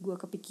nanti gue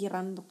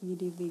kepikiran untuk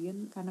jadi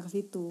vegan karena ke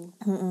situ.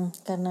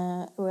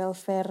 Karena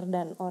welfare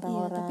dan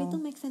orang-orang. Tapi itu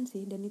make sense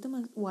sih, dan itu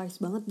wise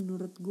banget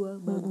menurut gue.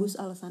 Bagus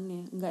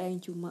alasannya, nggak yang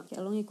cuma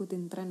kayak lo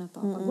ngikutin tren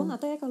atau apa. Gue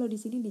nggak tahu ya kalau di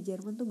sini di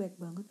Jerman tuh baik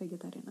banget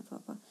vegetarian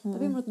atau apa.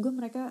 Tapi menurut gue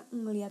mereka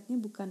ngelihatnya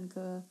bukan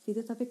ke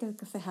situ tapi ke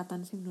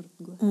kesehatan sih menurut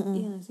gue.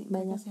 Iya gak sih?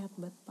 Mereka sehat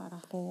banget parah.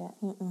 Kayak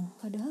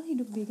Padahal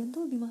hidup vegan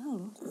tuh lebih mahal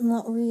loh.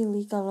 Not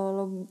really kalau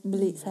lo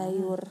beli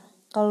sayur.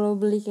 Kalau lo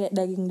beli kayak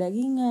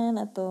daging-dagingan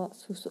atau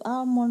susu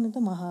almond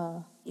itu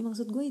mahal. Ya,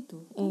 maksud gue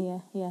itu.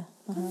 Iya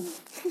mahal.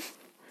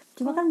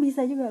 Cuma kan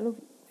bisa juga lo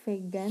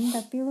vegan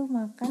tapi lo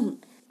makan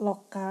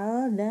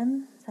lokal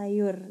dan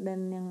sayur.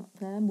 Dan yang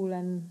misalnya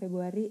bulan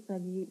Februari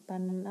lagi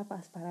panen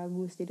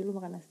asparagus, jadi lu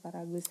makan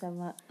asparagus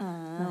sama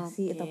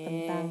nasi atau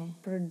kentang.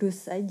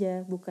 Produce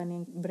aja, bukan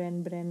yang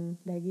brand-brand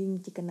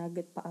daging chicken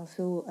nugget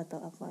palsu atau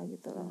apa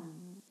gitu loh.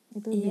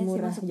 Itu lebih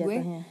murah sih,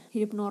 jatuhnya. Gue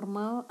hidup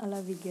normal ala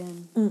vegan.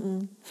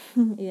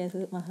 Iya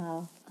itu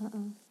mahal.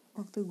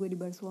 Waktu gue di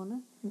Barcelona,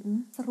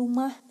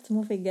 serumah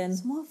semua vegan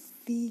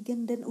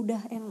dan udah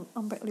yang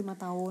sampai 5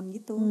 tahun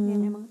gitu,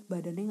 yang emang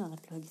badannya nggak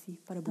ngerti lagi sih,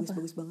 pada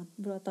bagus banget,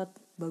 berotot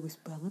bagus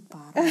banget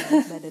parah.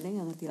 Badannya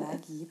nggak ngerti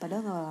lagi,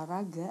 padahal nggak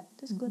olahraga.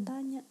 Terus gue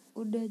tanya,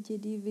 udah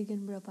jadi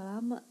vegan berapa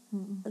lama?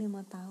 5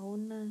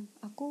 tahunan.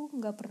 Aku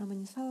nggak pernah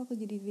menyesal aku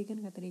jadi vegan,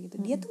 kata dia gitu.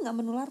 Dia tuh nggak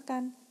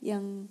menularkan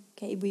yang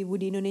kayak ibu-ibu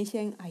di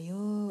Indonesia yang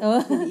ayo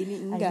jadi ini,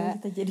 enggak. Ayo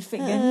kita jadi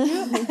vegan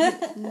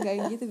enggak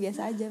gitu,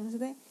 biasa aja.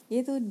 Maksudnya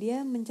itu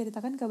dia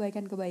menceritakan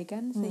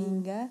kebaikan-kebaikan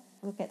sehingga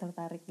lu kayak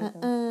tertarik gitu.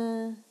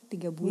 3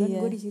 bulan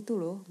gue di situ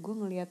loh, gue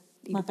ngelihat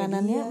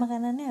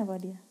makanannya apa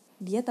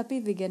dia tapi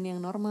vegan yang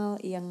normal,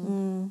 yang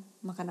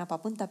makan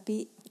apapun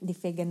tapi di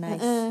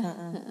veganize.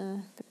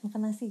 Makan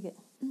nasi gak?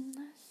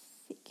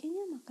 Nasi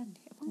kayaknya makan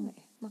deh, apa enggak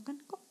ya? Makan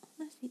kok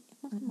nasi,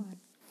 makan.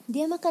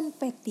 Dia makan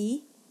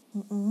patty.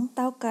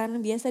 Tahu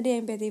kan biasa dia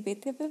yang patty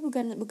tapi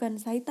bukan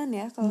saitan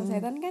ya. Kalau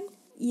saitan kan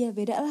iya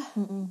beda lah.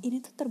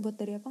 Ini tuh terbuat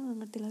dari apa nggak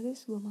ngerti lagi.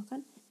 Terus gue makan,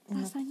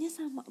 rasanya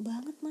sama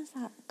banget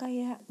masa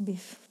kayak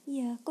beef.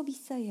 Iya, kok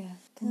bisa ya?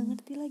 Nggak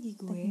ngerti lagi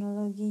gue.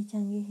 Teknologi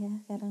canggih ya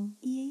sekarang.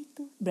 Iya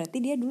itu. Berarti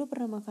dia dulu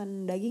pernah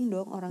makan daging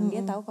dong. Orang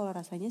dia tahu kalau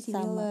rasanya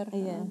similar.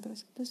 Iya.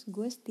 Terus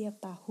gue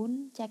setiap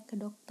tahun cek ke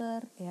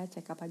dokter, ya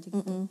check up aja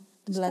gitu.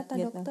 Terus Blood kata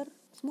gitu. dokter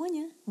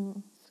semuanya.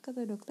 Terus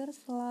kata dokter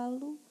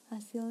selalu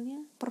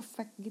hasilnya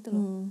perfect gitu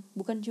loh.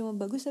 Bukan cuma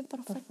bagus tapi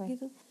perfect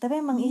gitu. Tapi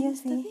emang iya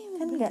sih. Tapi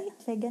Kan nggak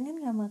vegan kan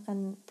nggak makan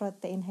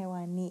protein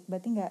hewani.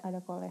 Berarti nggak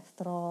ada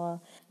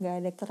kolesterol, nggak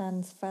ada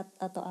trans fat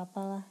atau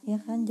apalah, ya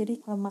kan?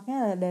 Jadi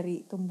lemaknya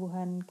dari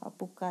tumbuhan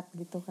alpukat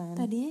gitu kan.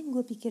 Tadinya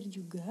gue pikir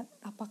juga,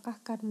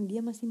 apakah karena dia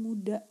masih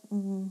muda?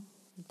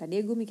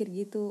 Tadinya gue mikir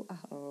gitu,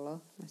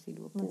 Allah masih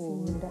 20. Masih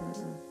muda.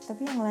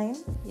 Tapi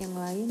yang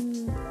lain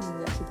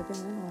enggak sih, tapi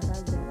yang lain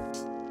olahraga.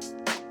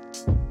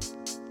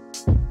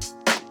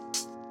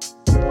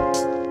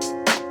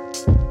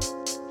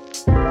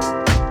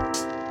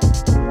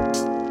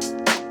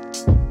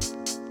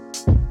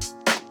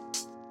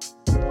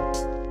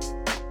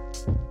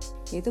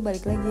 Ya itu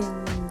balik lagi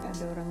yang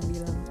ada orang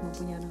bilang mau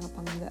punya anak apa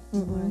enggak,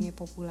 mengurangi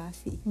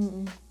populasi.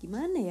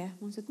 Gimana ya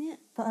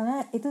maksudnya?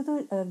 Soalnya itu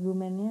tuh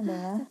argumennya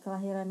adalah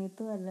kelahiran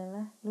itu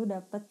adalah lu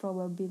dapat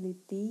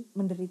probability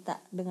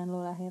menderita dengan lu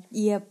lahir.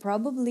 Iya,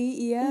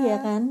 probably iya. Iya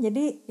kan?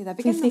 Jadi ya,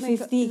 tapi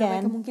 50-50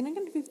 kan. Kemungkinan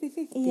kan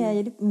 50-50. Iya,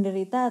 jadi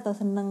menderita atau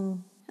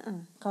seneng.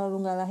 Kalau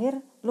lu nggak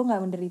lahir, lu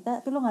nggak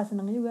menderita, tapi lu nggak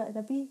seneng juga.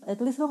 Tapi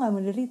at least lu nggak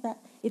menderita.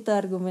 Itu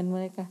argumen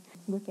mereka.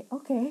 Gue kayak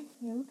oke,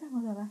 ya udah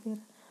nggak usah lahir.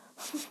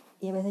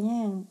 Ya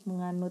biasanya yang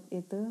menganut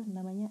itu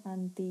namanya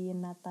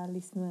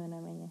antinatalisme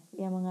namanya.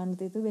 Yang menganut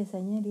itu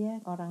biasanya dia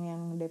orang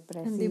yang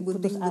depresi,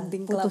 putus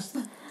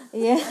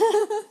iya,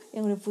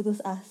 yang udah putus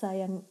asa,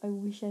 yang I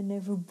wish I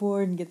never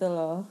born gitu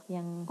loh.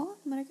 Yang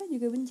mereka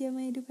juga benci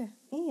sama hidup ya?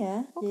 Iya.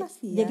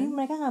 Kasihan. Jadi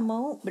mereka nggak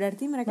mau.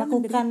 Berarti mereka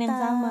melakukan menderita. Yang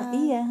sama.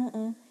 Iya.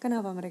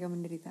 Kenapa mereka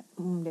menderita?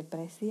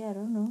 Depresi, I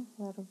don't know,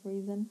 a lot of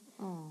reason.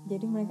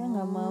 Jadi mereka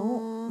nggak mau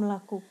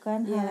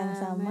melakukan hal yang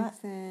sama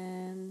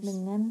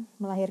dengan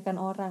melahirkan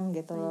orang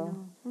gitu loh.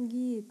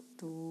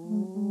 Gitu.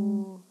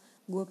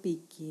 Gue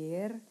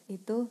pikir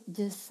itu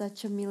just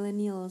such a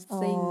millennial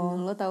thing.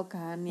 Lo tau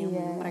kan yang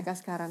mereka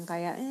sekarang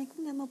kayak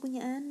aku gak mau punya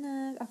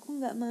anak, aku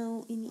gak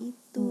mau ini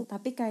itu.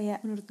 Tapi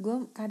kayak menurut gue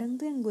kadang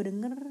tuh yang gue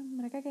denger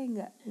mereka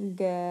kayak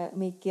gak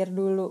mikir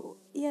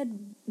dulu. Iya,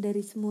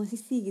 dari semua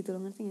sisi gitu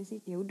loh, ngerti gak sih?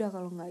 Ya udah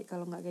kalau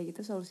nggak kayak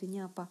gitu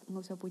solusinya apa?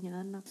 Nggak usah punya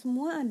anak.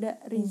 Semua ada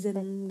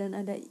reason dan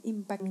ada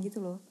impact gitu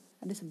loh.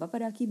 Ada sebab,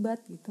 ada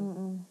akibat gitu.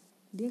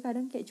 Dia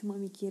kadang kayak cuma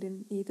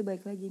mikirin, ya itu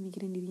baik lagi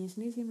mikirin dirinya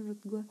sendiri sih menurut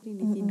gue,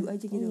 individu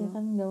aja gitu loh. Iya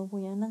kan, gak mau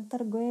punya anak,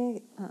 ntar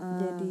gue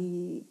jadi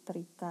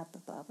terikat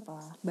atau apa.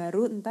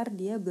 Baru ntar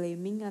dia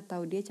blaming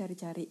atau dia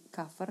cari-cari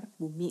cover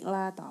bumi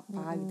lah atau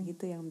apa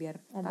gitu-gitu yang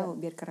biar tahu,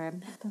 biar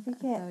keren. Tapi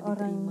kayak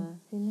orang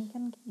sini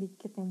kan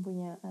dikit yang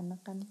punya anak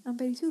kan.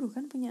 Sampai disuruh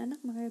kan punya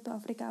anak, makanya tuh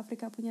Afrika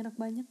punya anak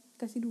banyak,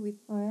 kasih duit.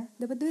 Oh ya?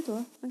 Dapat duit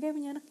loh, makanya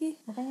punya anak ya.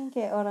 Makanya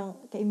kayak orang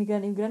kayak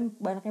imigran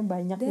anaknya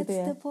banyak. That's gitu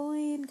ya. That's the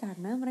point,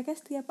 karena mereka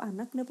setiap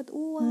anak dapat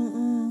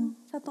uang.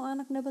 Satu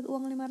anak dapat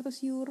uang 500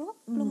 euro,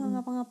 lu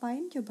nggak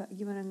ngapa-ngapain, coba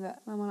gimana nggak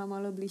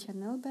lama-lama lo beli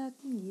Chanel bag,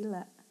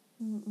 gila.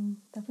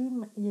 Tapi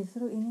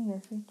justru ini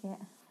nggak sih, kayak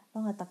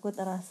lo nggak takut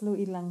ras lu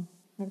hilang,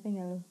 ngerti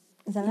nggak lo?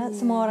 Misalnya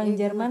semua orang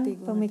Jerman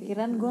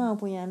pemikiran gue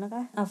nggak punya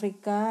anak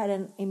Afrika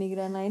dan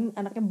imigran lain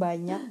anaknya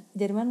banyak.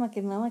 Jerman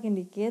makin lama makin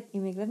dikit,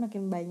 imigran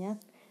makin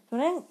banyak.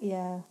 Sebenarnya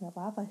ya nggak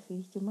apa-apa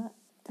sih, cuma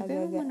tapi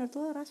agak-agak menurut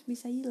lo ras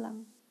bisa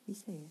hilang?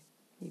 Bisa ya?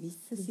 Ya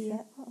bisa sih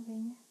ya. Kok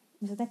kayaknya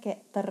maksudnya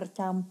kayak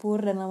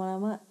tercampur dan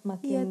lama-lama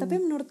makin. Iya, tapi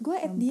menurut gue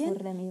at the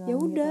end ya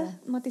udah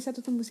gitu. Mati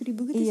 1 tumbuh 1000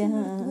 gitu sih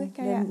menurut gue,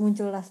 kayak dan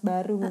muncul ras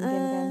baru mungkin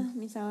kan.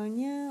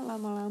 Misalnya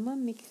lama-lama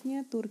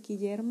mixnya Turki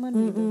Jerman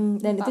gitu.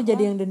 Dan itu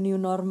jadi yang the new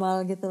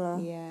normal gitu loh.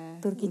 Iya,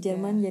 Turki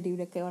Jerman jadi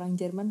udah kayak orang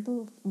Jerman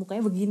tuh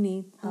mukanya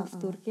begini, half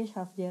Turkish,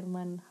 half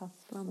Jerman, half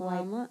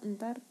lama-lama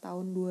ntar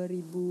tahun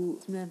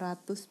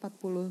 2947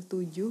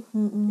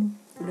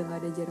 udah nggak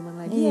ada Jerman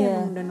lagi.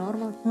 Emang udah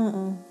normal.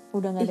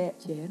 Udah nggak ada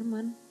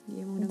Jerman.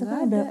 Ya, emang itu udah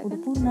kan udah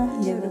kan? punah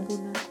ya, gitu. udah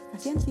punah.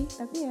 Kasian sih,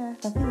 tapi ya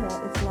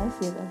it's life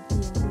gitu.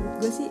 Iya, menurut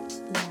gue sih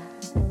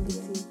ya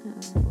gitu sih.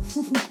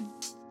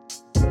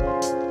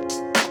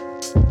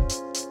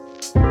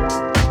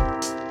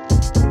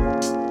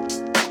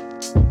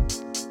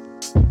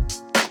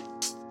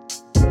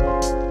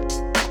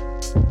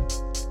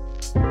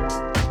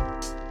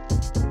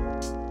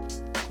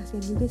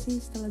 Kasian juga sih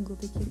setelah gue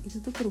pikir, itu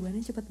tuh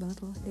perubahannya cepat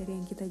banget loh dari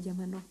yang kita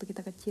zaman waktu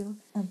kita kecil.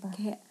 Apa?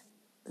 Kayak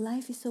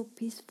life is so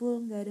peaceful,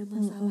 nggak ada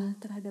masalah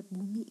terhadap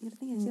bumi,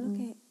 ngerti nggak sih lo?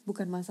 Kayak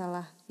bukan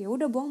masalah ya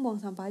udah buang-buang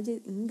sampah aja,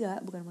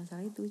 enggak, bukan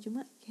masalah itu,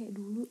 cuma kayak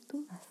dulu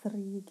tuh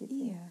asri gitu.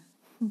 Iya,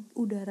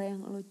 udara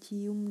yang lo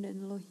cium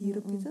dan lo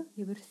hirup itu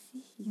ya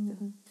bersih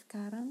gitu.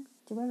 Sekarang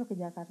coba lo ke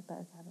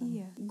Jakarta sekarang.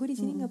 Iya, gue di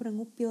sini nggak pernah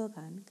ngupil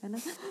kan,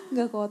 karena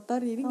nggak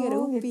kotor jadi nggak ada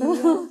upil.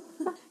 Gitu.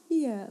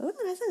 Iya, lo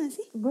ngerasa nggak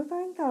sih? Gue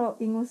pengen kalau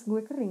ingus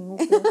gue kering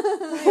ngupil.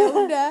 Ya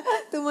udah,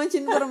 too much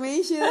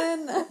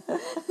information.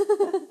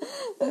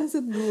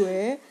 Maksud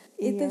gue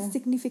itu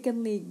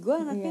significantly gue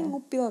anaknya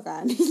ngupil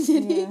kan.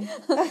 Jadi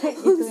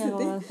itu yang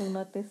lo langsung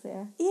notice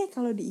ya. Iya,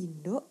 kalau di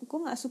Indo gue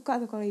nggak suka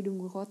tuh kalau hidung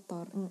gue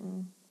kotor.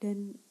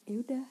 Dan ya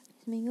udah,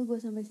 seminggu gue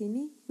sampai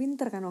sini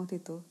winter kan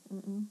waktu itu.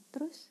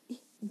 Terus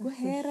gue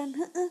heran,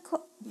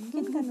 kok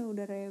mungkin karena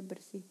udaranya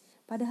bersih.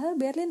 Padahal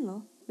Berlin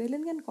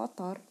kan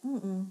kotor.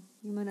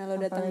 Gimana lo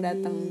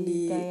datang-datang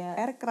di kayak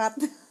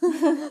aircraft?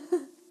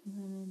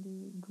 Gimana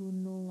di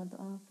gunung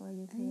atau apa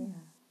gitu ya.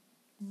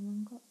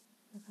 Memang kok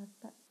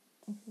Jakarta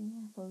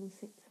isinya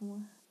polusi semua,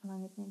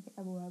 langitnya kayak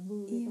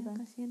abu-abu gitu kan.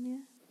 Iya, kasian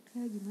ya.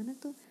 Ya gimana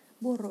tuh,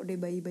 borok deh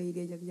bayi-bayi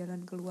diajak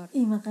jalan keluar.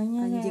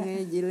 Makanya anjing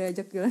aja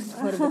diajak jalan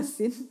keluar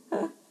bersin.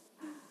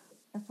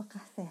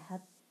 Apakah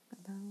sehat?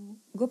 Gak tahu.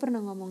 Gue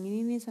pernah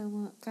ngomongin ini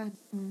sama kan.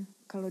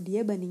 Kalau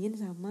dia bandingin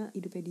sama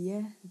hidupnya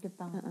dia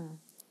Jepang.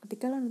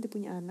 Ketika lo nanti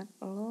punya anak,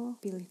 lo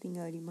pilih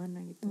tinggal di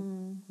mana gitu.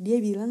 Dia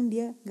bilang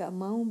dia nggak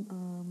mau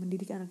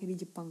mendidik anaknya di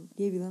Jepang.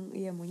 Dia bilang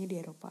iya maunya di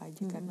Eropa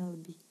aja karena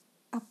lebih.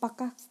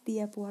 Apakah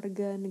setiap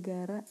warga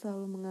negara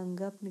selalu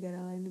menganggap negara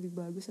lain lebih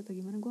bagus atau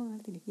gimana? Gue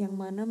ngerti deh. Yang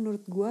mana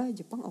menurut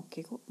gue Jepang oke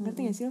kok. Ngerti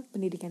gak sih?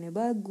 Pendidikannya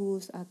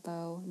bagus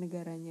atau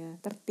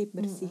negaranya tertib,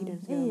 bersih dan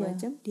segala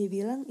macam. Dia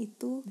bilang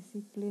itu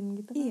disiplin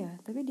gitu kan.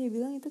 Iya, tapi dia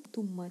bilang itu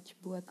too much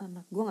buat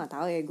anak. Gue gak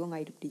tahu ya, gue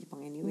gak hidup di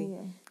Jepang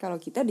anyway. Kalau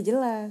kita udah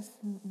jelas.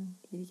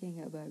 Jadi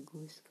kayak gak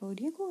bagus. Kalau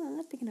dia gue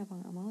gak ngerti kenapa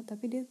gak mau,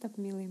 tapi dia tetap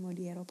milih mau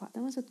di Eropa.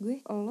 Nah, maksud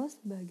gue, lo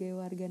sebagai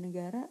warga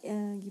negara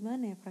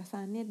gimana ya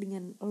perasaannya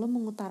dengan lo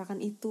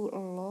mengutarakan itu,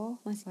 lo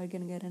masih warga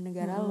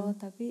negara lo,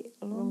 tapi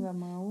lo nggak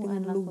mau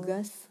dengan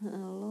lugas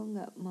lo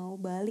nggak mau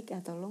balik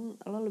atau lo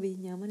lebih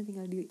nyaman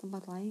tinggal di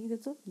tempat lain, itu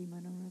tuh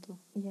gimana menurut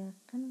lo? Iya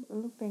kan,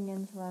 lo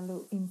pengen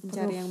selalu improve,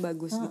 mencari yang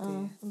bagus gitu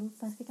ya. Lo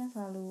pasti kan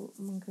selalu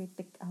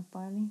mengkritik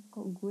apa nih,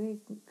 kok gue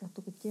waktu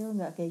kecil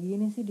nggak kayak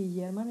gini sih, di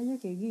Jerman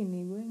aja kayak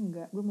gini, gue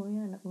nggak, gue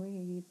maunya anak gue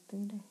kayak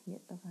gitu deh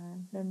gitu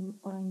kan. Dan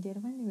orang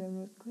Jerman juga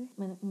menurut gue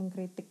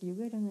mengkritik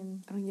juga dengan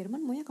orang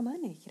Jerman maunya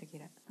kemana ya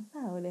kira-kira? Nggak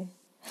tahu deh.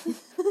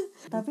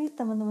 Tapi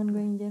teman-teman gue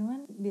yang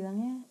Jerman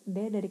bilangnya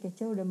dia dari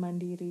kecil udah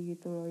mandiri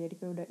gitu loh, jadi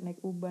kayak udah naik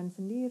uban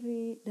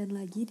sendiri. Dan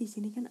lagi di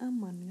sini kan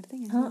aman,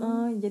 ngerti nggak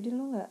sih? Jadi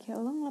lo nggak kayak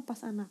lo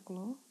ngelepas anak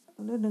lo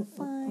udah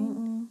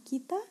fine.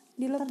 Kita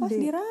dilepas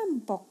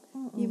dirampok,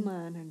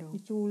 gimana dong?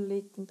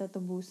 Diculik, minta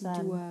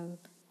tebusan, jual.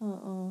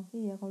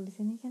 Iya, kalau di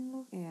sini kan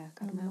lo ya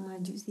karena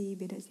maju sih,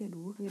 beda sih,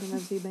 aduh ya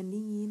nggak bisa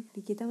dibandingin.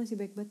 Di kita masih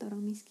baik banget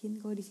orang miskin,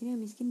 kalau di sini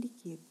yang miskin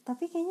dikit.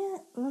 Tapi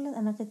kayaknya lo liat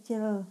anak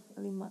kecil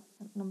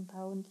 5-6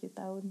 tahun 7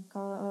 tahun,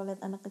 kalau lo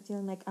liat anak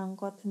kecil naik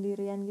angkot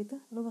sendirian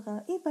gitu, lo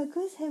bakal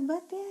bagus,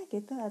 hebat ya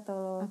gitu,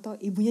 atau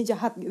ibunya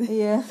jahat gitu.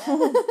 Iya.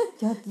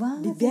 Jahat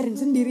banget, dibiarin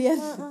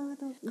sendirian.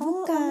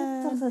 Kamu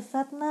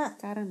tersesat nak,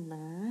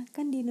 karena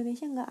kan di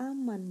Indonesia nggak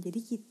aman, jadi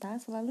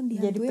kita selalu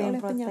dihantui oleh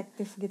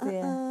protektif gitu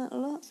ya.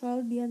 Lo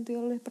selalu dihantui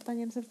oleh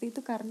pertanyaan seperti itu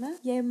karena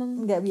ya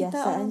emang nggak kita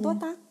biasa orang tua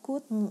aja.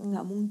 Takut.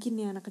 Nggak mungkin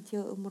ya anak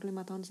kecil umur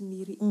 5 tahun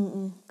sendiri.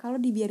 Kalau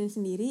dibiarin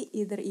sendiri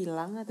either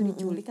hilang atau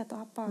diculik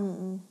atau apa.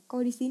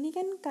 Kalau di sini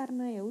kan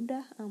karena ya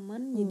udah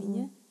aman,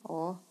 jadinya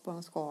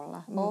pulang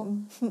sekolah ya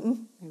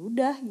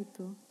udah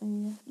gitu.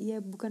 Iya,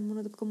 bukan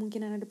menutup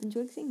kemungkinan ada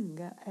penculik sih,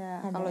 enggak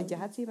ya. Kalau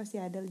jahat sih pasti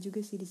ada juga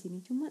sih di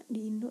sini, cuma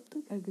di Indo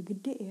tuh agak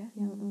gede ya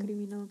yang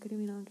kriminal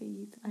kayak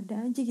gitu,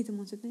 ada aja gitu.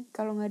 Maksudnya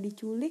kalau nggak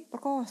diculik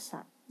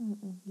perkosa,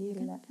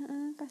 Gila.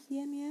 Kan,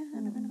 kasihan ya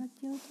anak-anak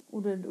kecil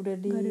udah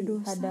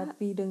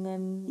dihadapi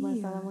dengan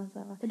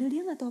masalah-masalah. Padahal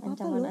dia nggak tahu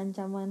apa-apa loh.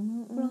 Ancaman.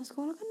 Pulang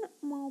sekolah kan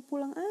mau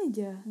pulang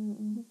aja,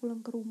 mau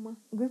pulang ke rumah.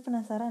 Gue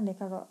penasaran deh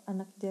kalau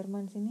anak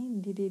Jerman sini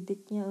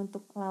dididiknya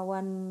untuk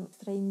lawan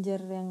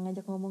stranger yang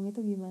ngajak ngomong itu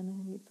gimana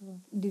gitu loh.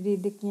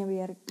 Dididiknya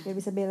biar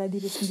bisa bela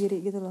diri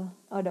sendiri gitu loh.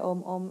 Ada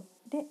om-om,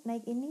 dek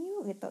naik ini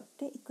yuk gitu,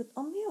 dek ikut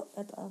om yuk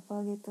atau apa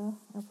gitu.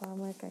 Apa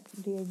mereka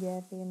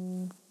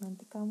diajarin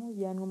nanti kamu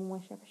jangan ngomong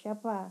sama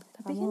siapa-siapa,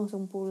 tapi kamu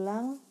langsung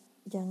pulang,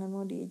 jangan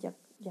mau diajak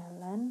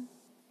jalan.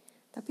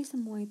 Tapi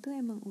semua itu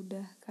emang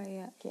udah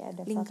kayak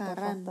ada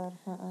lingkaran,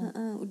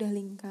 faktor-faktor. Udah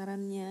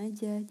lingkarannya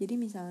aja. Jadi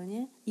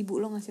misalnya ibu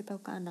lo ngasih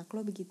tahu ke anak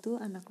lo begitu,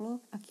 anak lo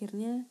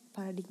akhirnya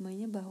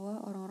paradigmanya bahwa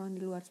orang-orang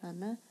di luar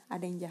sana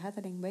ada yang jahat,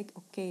 ada yang baik,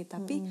 oke.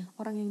 Tapi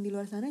orang yang di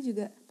luar sana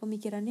juga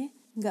pemikirannya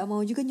nggak mau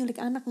juga nyulik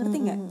anak, ngerti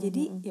nggak?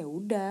 Jadi ya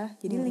udah,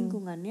 jadi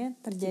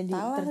lingkungannya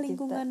terciptalah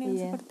lingkungan yang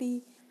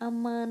seperti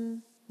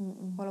aman.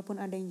 Walaupun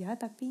ada yang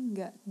jahat tapi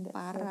nggak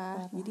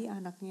parah. Jadi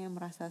anaknya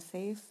merasa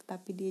safe,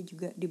 tapi dia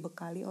juga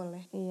dibekali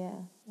oleh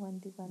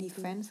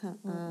defense.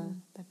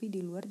 Tapi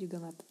di luar juga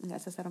nggak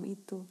seserem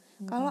itu.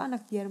 Kalau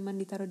anak Jerman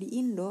ditaruh di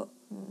Indo,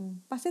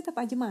 pasti tetap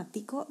aja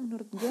mati kok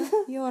menurut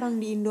gue. Ya orang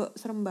di Indo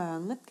serem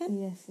banget kan?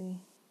 Iya sih,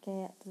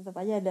 kayak tetap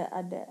aja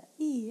ada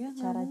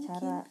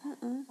cara-cara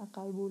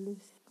akal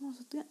bulus.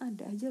 Maksudnya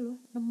ada aja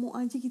loh, nemu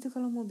aja gitu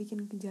kalau mau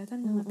bikin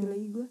kejahatan. Nggak ngerti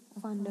lagi gue,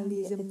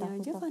 vandalismenya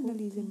aja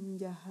vandalisme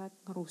jahat,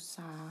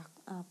 ngerusak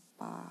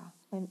apa.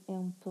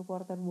 Yang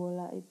supporter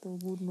bola itu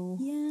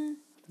bunuh. Iya,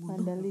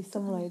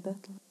 vandalisme loh itu,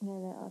 nggak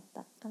ada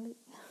otak kali.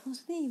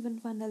 Maksudnya even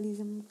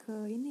vandalisme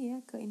ke ini ya,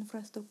 ke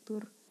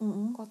infrastruktur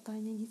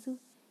kotanya gitu.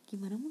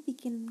 Gimana mau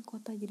bikin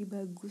kota jadi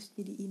bagus,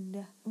 jadi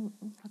indah,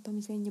 atau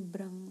misalnya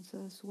nyebrang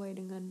sesuai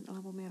dengan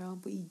lampu merah,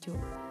 lampu hijau,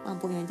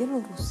 lampunya aja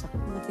lo rusak.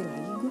 Ngerti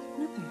lagi gue,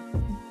 kenapa ya?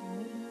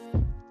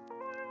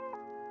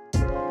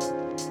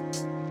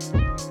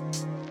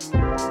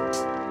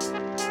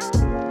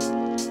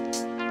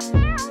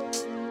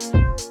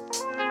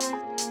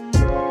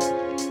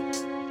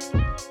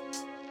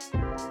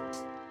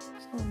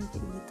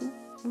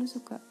 Lu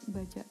suka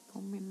baca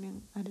komen yang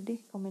ada deh,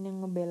 komen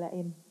yang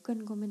ngebelain,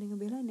 bukan komen yang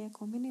ngebelain ya,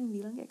 komen yang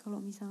bilang kayak kalau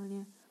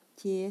misalnya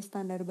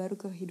standar baru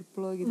ke hidup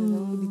lo gitu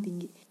lo lebih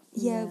tinggi.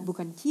 Iya,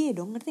 bukan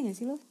dong, ngerti gak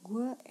sih lo?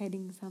 Gue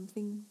adding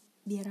something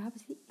biar apa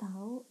sih?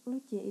 Tahu,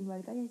 lu ciein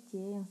balik aja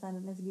yang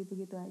standarnya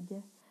segitu-gitu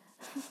aja.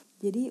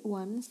 Jadi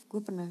once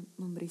gue pernah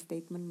memberi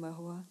statement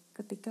bahwa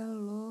ketika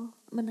lo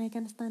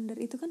menaikkan standar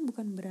itu kan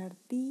bukan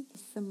berarti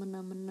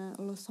semena-mena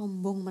lo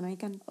sombong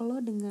menaikkan. Lo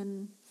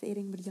dengan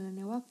seiring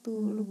berjalannya waktu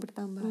lo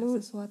bertambah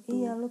sesuatu.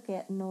 Iya, lo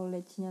kayak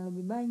knowledge-nya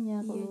lebih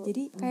banyak. Iya,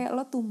 jadi kayak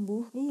lo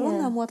tumbuh, lo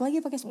nggak muat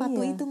lagi pakai sepatu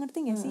itu, ngerti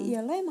nggak sih?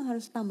 Ya lo emang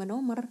harus tambah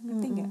nomor,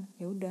 ngerti nggak?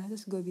 Ya udah,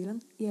 terus gue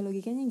bilang ya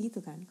logikanya gitu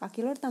kan,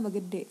 kaki lo tambah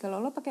gede.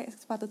 Kalau lo pakai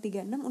sepatu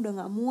 36 udah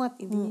nggak muat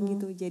intinya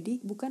gitu.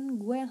 Jadi bukan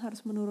gue yang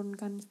harus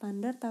menurunkan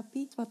standar,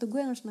 tapi sepatu gue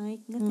yang harus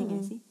naik, ngerti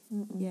nggak sih?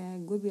 Ya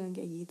gue bilang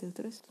kayak gitu.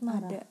 Terus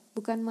ada,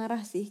 bukan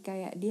marah sih,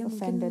 kayak dia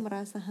offended. Mungkin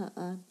merasa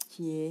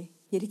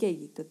jadi kayak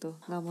gitu tuh,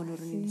 nggak mau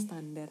nurunin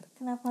standar.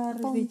 Kenapa harus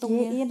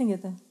diciein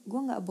gitu?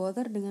 Gue nggak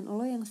bother dengan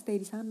lo yang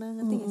stay di sana,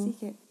 ngerti gak sih?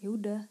 Kayak ya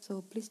udah,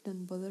 so please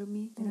don't bother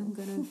me, then I'm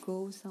gonna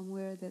go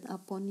somewhere that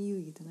upon you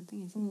gitu,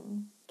 ngerti gak sih?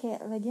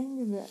 Kayak lagian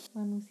juga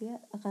manusia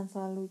akan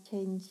selalu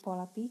change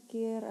pola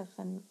pikir,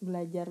 akan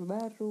belajar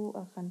baru,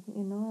 akan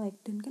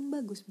dan kan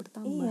bagus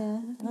bertambah. Iya,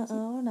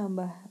 lo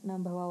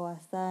nambah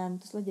wawasan,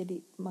 terus lo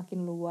jadi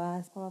makin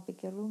luas, pola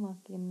pikir lo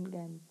makin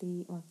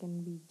ganti,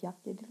 makin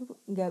bijak. Jadi lo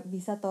nggak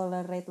bisa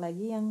tolerate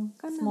lagi yang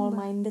kan small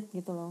minded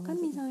gitu loh.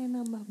 Kan misalnya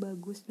nambah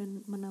bagus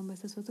dan menambah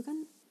sesuatu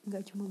kan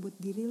nggak cuma buat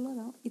diri lo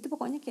tau, itu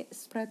pokoknya kayak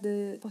spread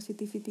the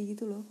positivity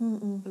gitu loh.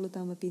 Lo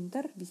tambah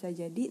pinter bisa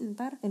jadi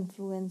ntar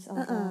influence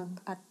orang.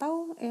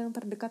 Atau yang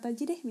terdekat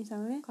aja deh,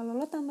 misalnya kalau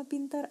lo tambah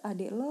pinter,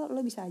 adik lo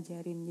bisa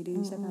ajarin jadi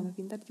bisa tambah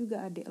pinter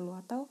juga adik lo,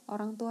 atau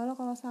orang tua lo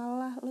kalau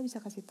salah lo bisa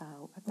kasih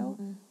tahu, atau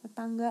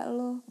tetangga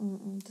lo,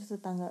 terus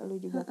tetangga lo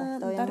juga kasih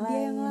tahu ntar dia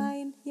yang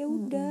lain. Ya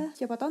udah,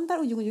 siapa tahu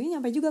ntar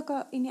ujung-ujungnya nyampe juga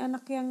ke ini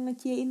anak yang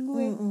ngeciein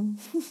gue.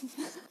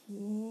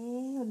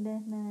 Udah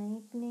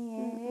naik nih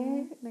ya.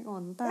 Naik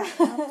onta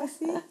apa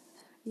sih?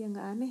 Ya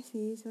nggak aneh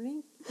sih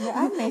sebenarnya, nggak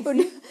aneh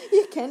sih.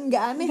 Ya kan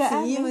nggak aneh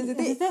sih.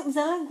 Maksudnya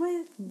misalnya gue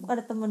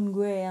ada temen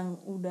gue yang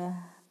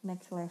udah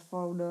next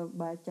level, udah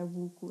baca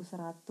buku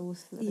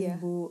 100.000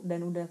 dan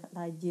udah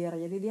tajir,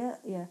 jadi dia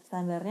ya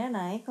standarnya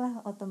naik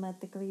lah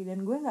automatically,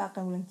 dan gue nggak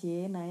akan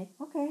bilang naik.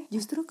 Oke.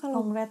 Justru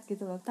kalau congrats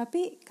gitu loh.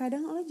 Tapi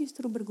kadang lo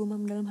justru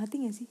bergumam dalam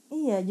hati nggak sih?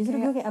 Iya, justru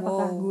kayak, gue kayak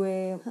apakah gue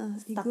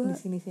stuck di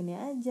sini-sini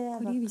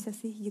aja? Kok dia bisa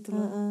sih gitu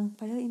loh.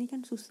 Padahal ini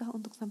kan susah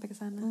untuk sampai ke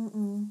sana.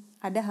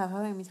 Ada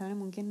hal-hal yang misalnya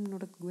mungkin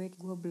menurut gue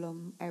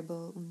belum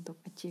able untuk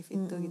achieve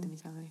itu gitu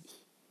misalnya.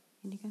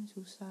 Ini kan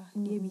susah,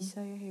 dia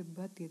bisa ya,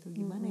 hebat gitu,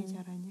 gimana ya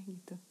caranya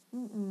gitu.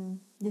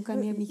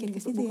 Bukannya mikir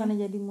ke situ ya,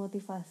 bukannya jadi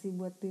motivasi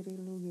buat diri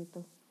lu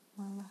gitu.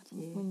 malah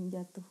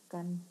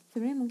menjatuhkan.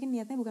 Sebenarnya mungkin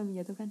niatnya bukan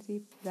menjatuhkan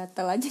sih,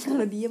 gatel aja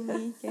kalau diem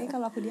nih. Kayaknya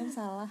kalau aku diem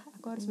salah,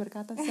 aku harus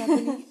berkata sesuatu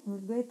nih.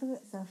 Menurut gue itu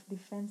self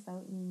defense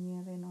tau,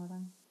 nyinyirin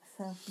orang.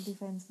 Self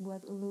defense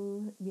buat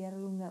lu biar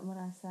lu nggak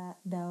merasa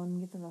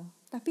down gitu loh.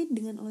 Tapi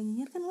dengan lo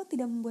nyinyir kan lo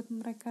tidak membuat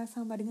mereka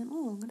sama dengan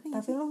lo, ngerti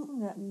gak tapi sih? lo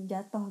nggak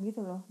jatuh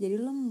gitu loh. Jadi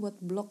lo membuat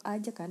blok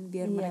aja kan,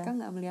 biar mereka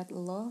nggak melihat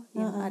lo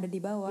yang ada di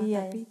bawah.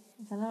 Tapi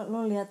misalnya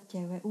lo lihat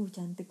cewek,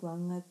 cantik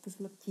banget, terus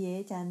lo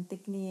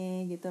cantik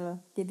nih gitu loh.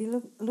 Jadi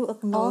lo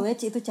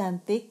acknowledge itu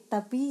cantik,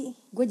 tapi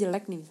gue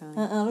jelek nih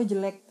misalnya. Lo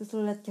jelek, terus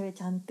lo lihat cewek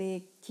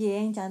cantik,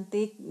 yang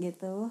cantik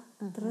gitu.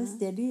 Terus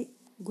jadi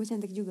gue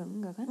cantik juga,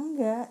 enggak kan?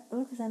 Enggak,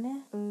 lu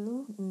kesannya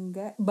lu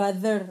enggak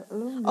bother,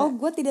 lu enggak. Oh,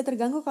 gue tidak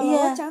terganggu kalau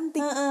lo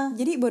cantik.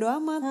 Jadi bodo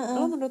amat.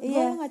 Lo menurut gue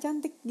lo nggak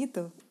cantik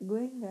gitu.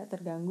 Gue nggak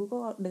terganggu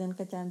kok dengan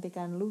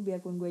kecantikan lu,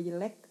 biarpun gue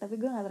jelek, tapi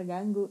gue nggak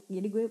terganggu.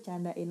 Jadi gue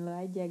candain lo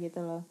aja gitu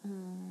loh.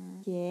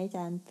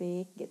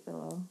 Cantik gitu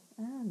loh.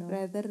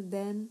 Rather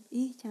than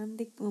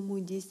cantik,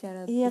 memuji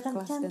secara kan,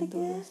 ikhlas cantik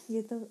dan tulus. Ya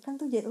gitu kan,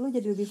 tuh lu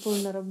jadi lebih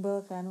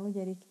vulnerable kan, lu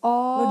jadi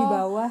lu di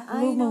bawah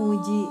lu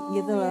memuji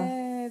gitu loh.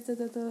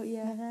 Betul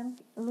ya kan,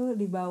 lu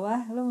di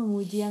bawah lu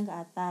memuji yang ke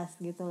atas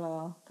gitu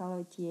loh.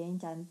 Kalau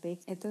yang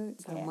cantik itu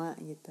sama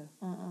gitu.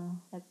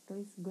 At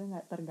least gue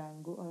nggak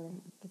terganggu oleh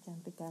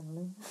kecantikan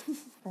lu.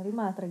 Tapi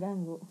malah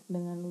terganggu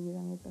dengan lu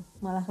bilang itu,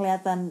 malah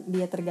kelihatan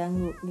dia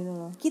terganggu gitu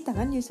loh. Kita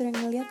kan justru yang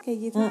ngeliat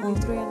kayak gitu,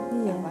 justru yang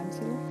apaan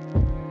sih lu.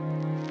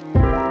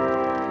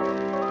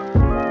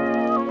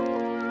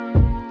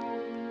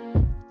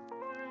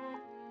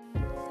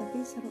 Tapi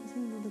seru sih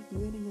menurut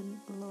gue dengan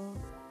lo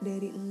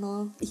dari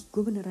nol.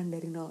 Gue beneran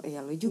dari nol.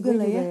 Ya lo juga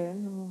lah ya.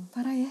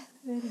 Parah ya.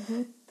 Dari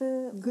gue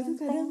tuh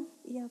kadang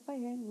apa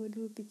ya yang gue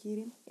dulu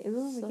pikirin.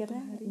 Lu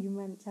mikirnya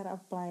gimana cara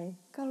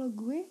apply? Kalau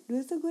gue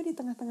dulu tuh gue di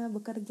tengah-tengah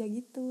bekerja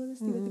gitu, terus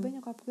tiba-tiba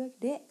nyokap gue,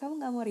 "Dek,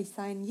 kamu nggak mau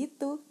resign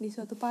gitu di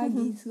suatu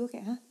pagi?" Terus gue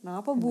kayak,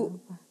 "Kenapa Bu?"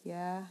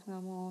 "Ya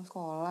nggak mau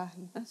sekolah."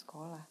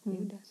 Sekolah. Ya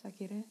udah,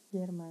 akhirnya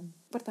Jerman.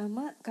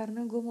 Pertama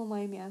karena gue mau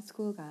Miami Art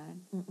School kan.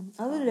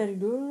 Lu dari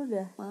dulu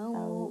udah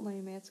mau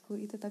Miami Art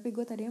School itu, tapi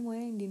gue tadinya mau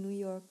yang di New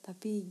York,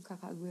 tapi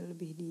kakak gue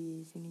lebih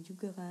di sini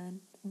juga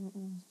kan.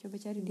 Coba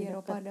cari di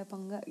Eropa ada apa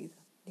enggak gitu.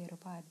 Di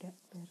Eropa ada.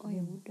 Oh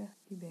ya udah,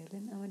 di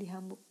Berlin sama di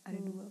Hamburg ada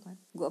 2 kan.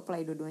 Gue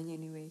apply dua-duanya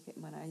anyway, kayak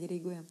mana aja deh,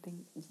 gue yang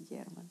penting di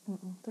Jerman.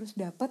 Terus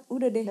dapat,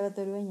 udah deh. Dapat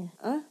dua-duanya?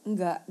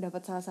 Enggak,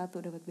 dapat salah satu,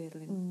 dapat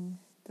Berlin.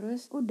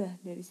 Terus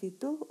udah dari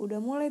situ udah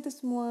mulai tuh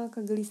semua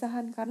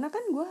kegelisahan, karena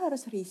kan gue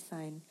harus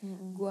resign,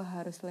 gue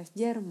harus les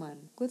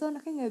Jerman. Gue tuh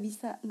anaknya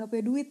nggak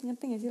punya duit,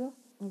 ngerti nggak sih lo?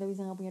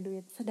 Nggak punya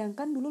duit.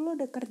 Sedangkan dulu lo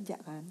udah kerja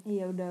kan?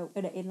 Iya, udah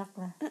enak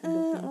lah.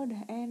 Lo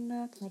udah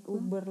enak. Naik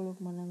Uber lo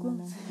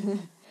kemana-mana.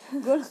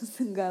 Gue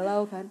langsung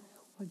galau kan.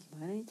 Wah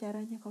gimana nih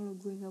caranya kalau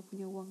gue nggak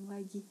punya uang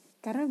lagi?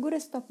 Karena gue udah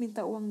stop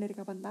minta uang dari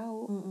kapan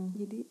tahu.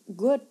 Jadi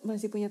gue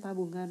masih punya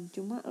tabungan.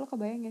 Cuma lo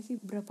kebayang gak sih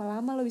berapa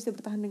lama lo bisa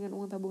bertahan dengan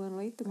uang tabungan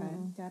lo itu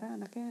kan? Cara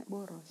anaknya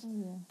boros.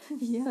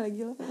 Iya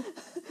lagi lo.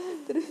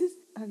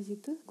 Terus habis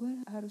itu gue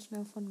harus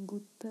nelpon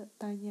Gute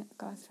tanya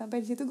kelas.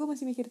 Sampai di situ gue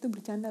masih mikir itu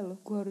bercanda loh.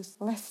 Gue harus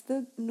les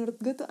tuh menurut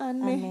gue tuh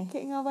aneh.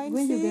 Kayak ngapain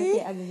gue sih? Gue juga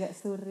kayak agak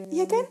surreal.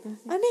 Iya kan?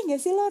 Gitu aneh gak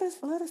sih lo harus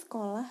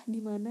sekolah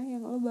di mana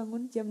yang lo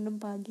bangun jam 6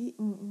 pagi,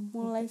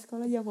 mulai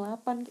sekolah jam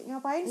 8. Kayak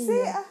ngapain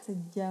sih?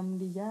 Sejam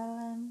di jalan.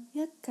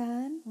 Ya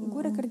kan?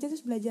 Gue udah kerja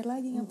terus belajar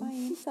lagi,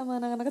 ngapain?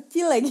 Sama anak-anak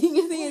kecil lagi,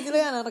 ngerti gak sih lo,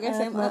 anak-anak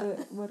SMA.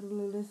 Baru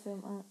lulus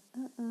SMA.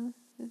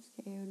 Terus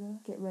kayak udah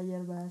kayak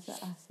belajar bahasa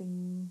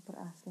asing,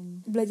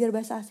 belajar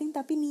bahasa asing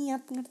tapi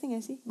niat, ngerti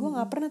gak sih? Gue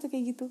nggak pernah tuh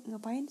kayak gitu.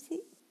 Ngapain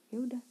sih? Ya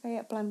udah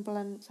kayak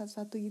pelan-pelan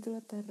satu-satu gitu loh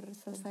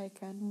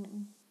terselesaikan.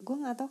 Gue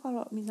nggak tahu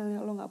kalau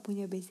misalnya lo nggak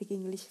punya basic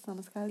English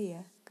sama sekali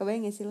ya,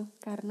 kebayang gak sih lo?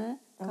 Karena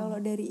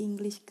kalau dari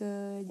English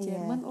ke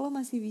Jerman lo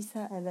masih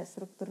bisa ada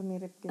struktur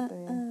mirip gitu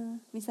ya.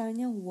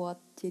 Misalnya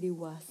what jadi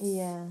was.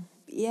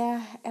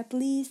 Ya at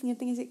least,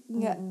 ngerti gak sih?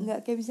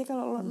 Nggak kayak misalnya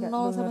kalau lo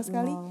nol sama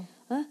sekali.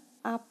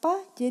 Apa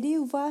jadi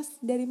was,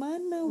 dari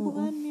mana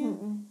hubungannya?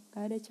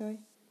 Gak ada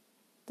coy.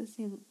 Terus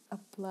yang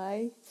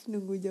apply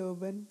nunggu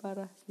jawaban,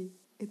 parah sih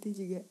itu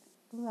juga.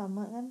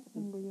 Lama kan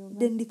nunggu jawaban.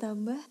 Dan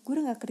ditambah gue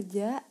udah gak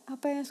kerja,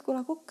 apa yang aku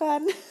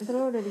lakukan?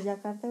 Terus udah di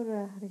Jakarta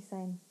udah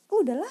resign?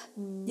 Udahlah.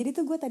 Jadi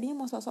tuh gue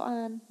tadinya mau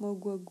sok-sokan, mau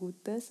gue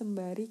Gute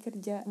sembari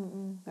kerja.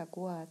 Gak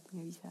kuat,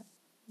 gak bisa.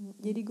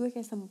 Jadi gue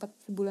kayak sempet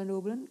sebulan 2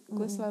 bulan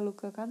gue selalu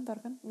ke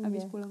kantor kan,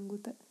 abis pulang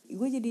Gute.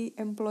 Gue jadi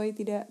employee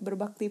tidak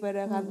berbakti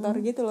pada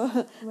kantor gitu loh.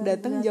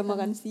 Datang jam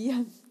makan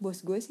siang. Bos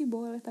gue sih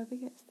boleh,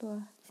 tapi kayak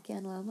setelah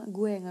sekian lama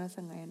gue yang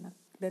ngerasa gak enak.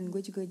 Dan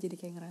gue juga jadi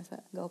kayak ngerasa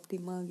gak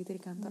optimal gitu di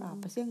kantor.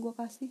 Apa sih yang gue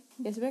kasih?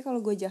 Ya sebenarnya kalau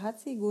gue jahat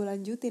sih gue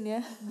lanjutin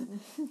ya.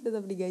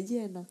 Tetap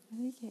digaji enak.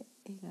 Tapi kayak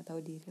gak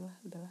tahu diri lah,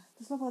 udahlah.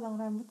 Terus lo potong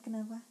rambut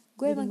kenapa?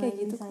 Gue emang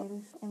kayak gitu kok.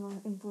 Emang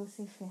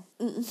impulsif ya?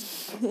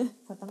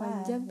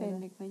 Panjang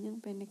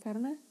pendek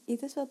karena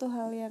itu suatu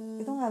hal yang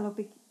itu gak lo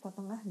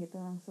potong gitu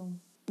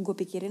langsung? Gue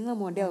pikirin lah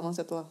model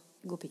maksud lo.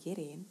 gue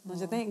pikirin.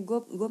 Maksudnya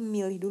gue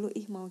milih dulu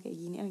mau kayak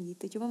gini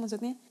gitu. Cuma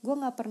maksudnya gue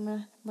nggak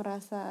pernah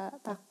merasa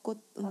takut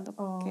untuk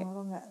kayak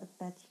lo nggak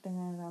attach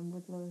dengan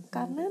rambut lo sendiri.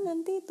 Karena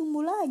nanti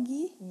tumbuh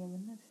lagi. Iya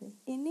benar sih.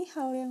 Ini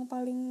hal yang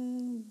paling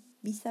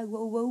bisa gue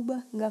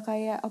ubah-ubah, nggak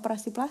kayak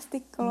operasi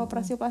plastik. Kalau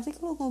operasi plastik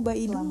lo ngubah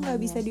hidung nggak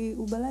bisa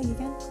diubah lagi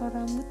kan. Kalau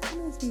rambut kan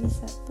masih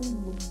bisa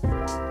tumbuh.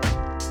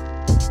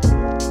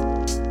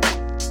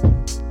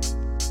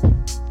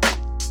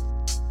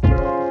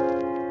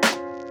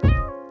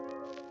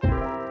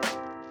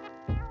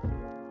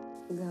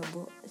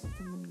 Gabo si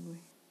temen gue,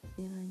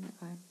 dia nanya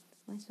kan,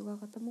 masih suka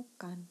ketemu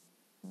kan?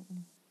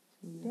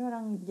 Dia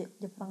orang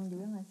Jepang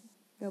juga nggak sih?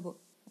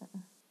 Gabo?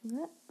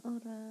 Enggak,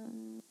 orang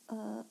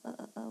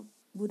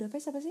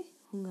Budapest apa sih?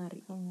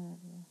 Hungari.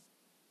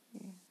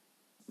 Yeah.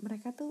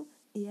 Mereka tuh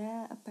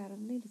ya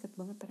apparently deket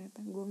banget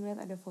ternyata. Gue ngeliat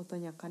ada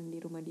fotonya kan di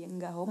rumah dia.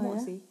 Enggak homo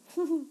sih.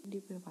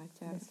 Dia punya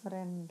pacar. Best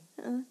friend.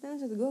 Tapi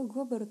maksud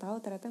gue baru tahu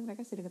ternyata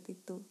mereka sedekat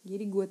itu.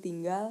 Jadi gue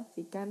tinggal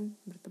si kan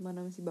berteman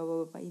sama si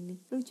bapak-bapak ini.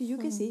 Lucu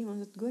juga sih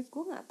maksud gue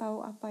nggak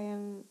tahu apa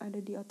yang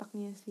ada di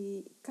otaknya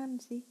si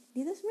kan sih.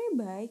 Dia tuh sebenarnya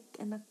baik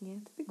anaknya,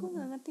 tapi gue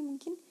nggak ngerti,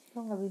 mungkin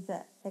lo nggak bisa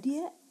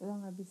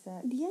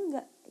dia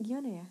nggak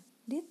gimana ya,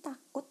 dia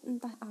takut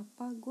entah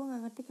apa. Gue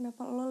nggak ngerti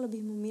kenapa lo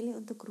lebih memilih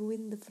untuk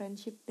ruin the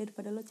friendship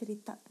daripada lo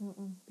cerita.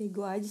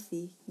 Bego aja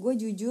sih. Gue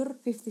jujur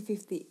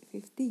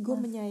 50-50 gue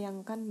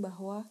menyayangkan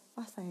bahwa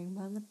sayang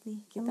banget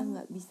nih kita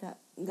nggak bisa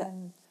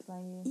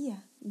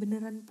iya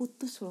beneran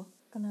putus loh.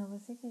 Kenapa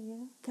sih kayak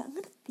gitu? Gak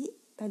ngerti.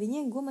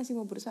 Tadinya gue masih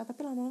mau berusaha, tapi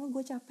lama-lama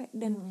gue capek.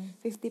 Dan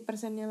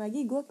 50%-nya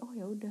lagi gue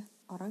ya udah,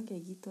 orang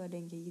kayak gitu, ada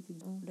yang kayak gitu.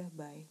 Udah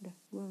bye, udah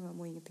gue nggak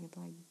mau inget-inget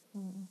lagi.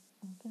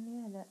 Mungkin dia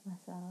ada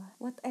masalah,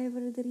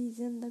 whatever the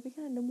reason, tapi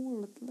kan ada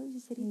mulut, lo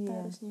bisa cerita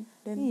harusnya.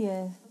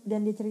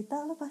 Dan dia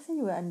cerita lo pasti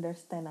juga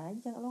understand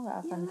aja, lo nggak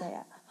akan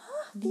kayak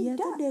dia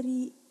tuh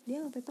dari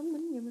dia sampai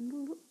temen zaman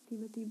dulu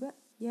tiba-tiba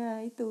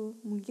ya itu,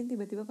 mungkin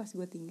tiba-tiba pas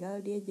gue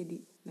tinggal dia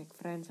jadi make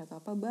friends atau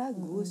apa,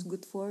 bagus,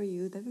 good for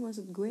you. Tapi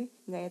maksud gue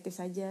nggak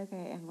etis aja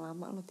kayak yang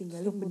lama lo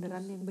tinggalin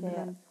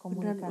beneran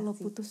lo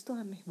putus tuh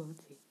aneh banget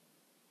sih.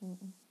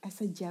 As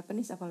a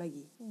Japanese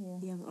apalagi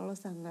yang lo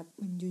sangat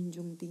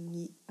menjunjung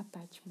tinggi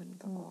attachment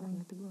ke orang,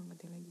 itu gue gak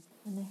ngerti lagi.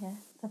 Aneh ya.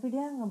 Tapi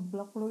dia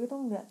ngeblok lo gitu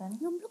enggak kan?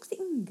 Ngeblok sih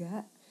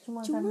enggak,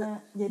 cuma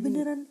karena jadi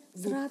beneran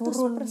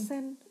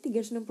 100%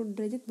 360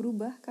 derajat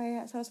berubah,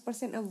 kayak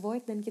 100%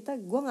 avoid. Dan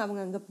gue gak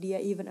menganggap dia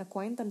even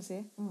acquaintance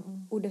ya,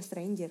 udah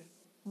stranger,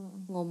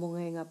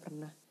 ngomongnya gak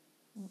pernah.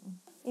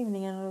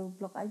 Mendingan lo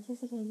blok aja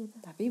sih kayak gitu.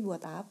 Tapi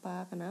buat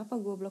apa? Kenapa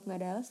gue blok?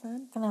 Gak ada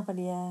alasan. Kenapa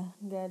dia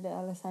gak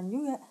ada alasan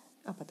juga?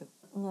 Apa tuh?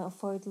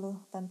 Nge-avoid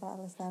lo tanpa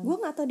alasan. Gue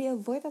gak tahu dia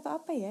avoid atau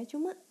apa ya,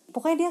 cuma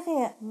pokoknya dia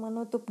kayak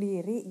menutup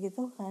diri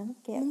gitu kan,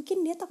 kayak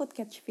mungkin dia takut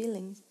catch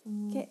feelings.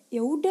 Kayak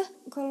ya udah,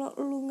 kalau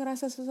lu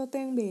ngerasa sesuatu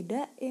yang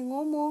beda ya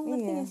ngomong,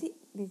 ngerti gak sih?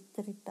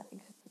 Dicerita.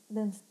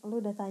 Dan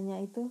lu udah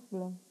tanya itu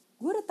belum?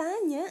 Gue udah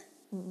tanya.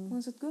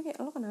 Maksud gue kayak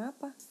lo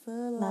kenapa?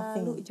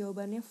 Selalu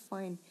jawabannya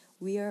fine,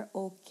 we are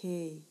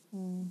okay.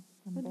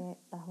 Sampai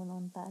tahun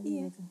onta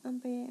aja gitu.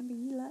 Sampai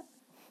gila.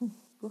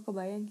 Gue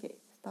kebayang kayak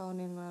setahun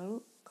yang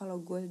lalu kalau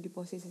gue di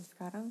posisi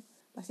sekarang,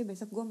 pasti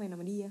besok gue main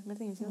sama dia,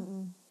 ngerti gak sih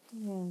lo?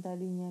 Yang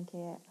tadinya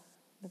kayak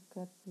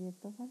deket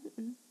gitu kan,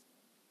 ini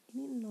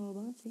nol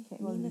banget sih,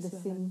 kayak minus The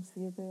Sims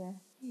gitu ya.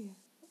 Iya.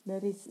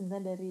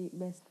 Dari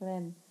best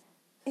friend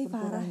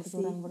parah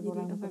sih,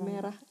 jadi sampai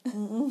merah.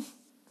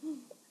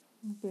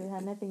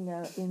 Pilihannya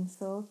tinggal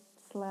insult,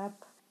 slap.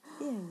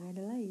 Iya, nggak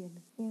ada lagi kan?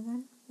 Iya kan,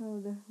 kalau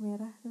udah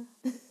merah tuh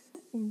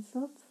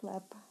insult,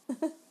 slap.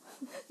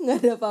 Nggak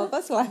ada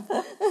apa-apa slap.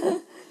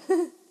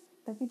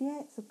 Tapi dia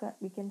suka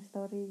bikin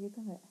story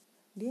gitu nggak?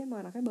 Dia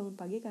emang anaknya bangun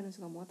pagi karena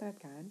suka motret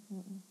kan.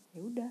 Ya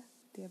udah,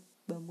 tiap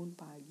bangun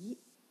pagi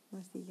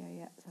masih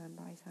kayak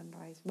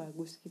sunrise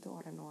bagus gitu,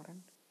 oren-oren.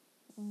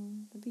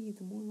 Tapi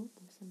gitu mulu,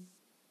 bosan.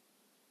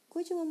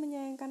 Gue cuma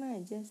menyayangkan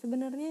aja.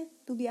 Sebenarnya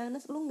to be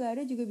honest, lu nggak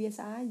ada juga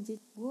biasa aja.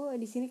 Gue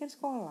di sini kan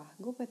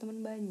sekolah, gue punya teman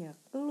banyak.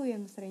 Lu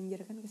yang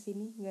stranger kan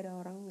kesini, nggak ada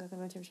orang, nggak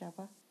kenal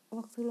siapa-siapa.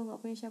 Waktu lu nggak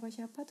punya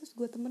siapa-siapa, terus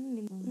gue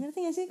temenin.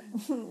 Ngerti gak sih?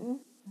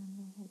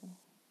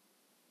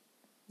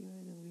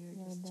 You're the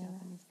weirdest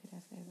Japanese kid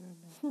I've ever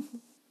met.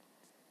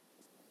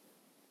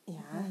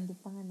 Orang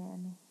Jepang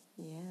aneh-aneh.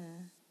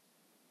 Iya.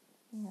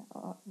 Ya,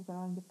 bukan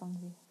orang Jepang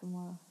sih,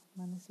 semua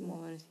manusia.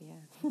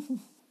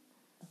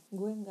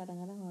 Gue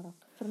kadang-kadang ngorok.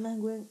 Pernah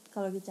gue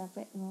kalau lagi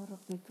capek ngorok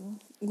gitu.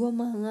 Gue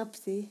mangap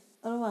sih.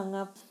 Lo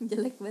mangap?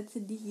 Jelek banget,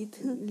 sedih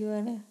gitu.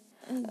 Gimana?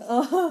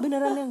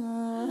 Beneran ya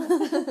ngap.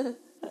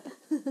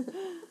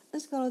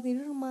 Terus kalau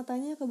tidur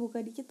matanya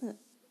kebuka dikit nggak?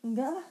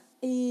 Enggak lah.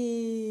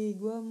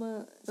 Gue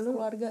sama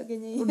keluarga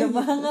kayaknya udah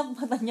mangap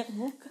matanya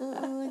kebuka.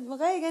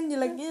 Makanya kan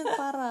jeleknya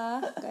parah.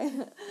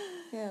 Kayak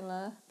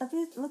yalah.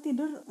 Tapi lo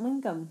tidur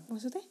mengkam?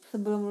 Maksudnya?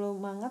 Sebelum lo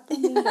mangap tuh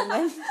mengkam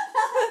kan?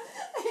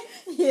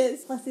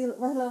 Yes. Pas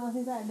lo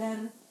masih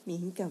sadar.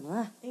 Mingkam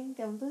lah.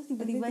 Mingkam terus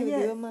tiba-tiba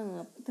aja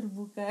mangap,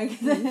 terbuka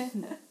gitu.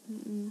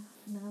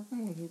 Kenapa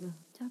ya gitu?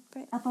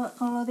 capek. Apa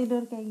kalau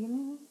tidur kayak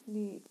gini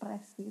di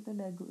press gitu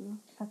dagu lo?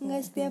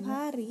 Nggak setiap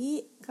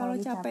hari, kalau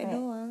capek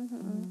doang.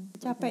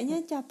 Capeknya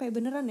capek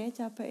beneran ya,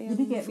 capek yang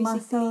jadi kayak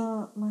physically.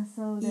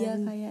 muscle Iya,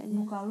 dari kayaknya.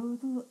 muka lu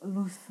tuh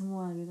loose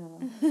semua gitu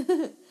loh.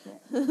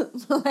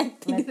 Melek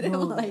tidurnya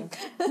melek.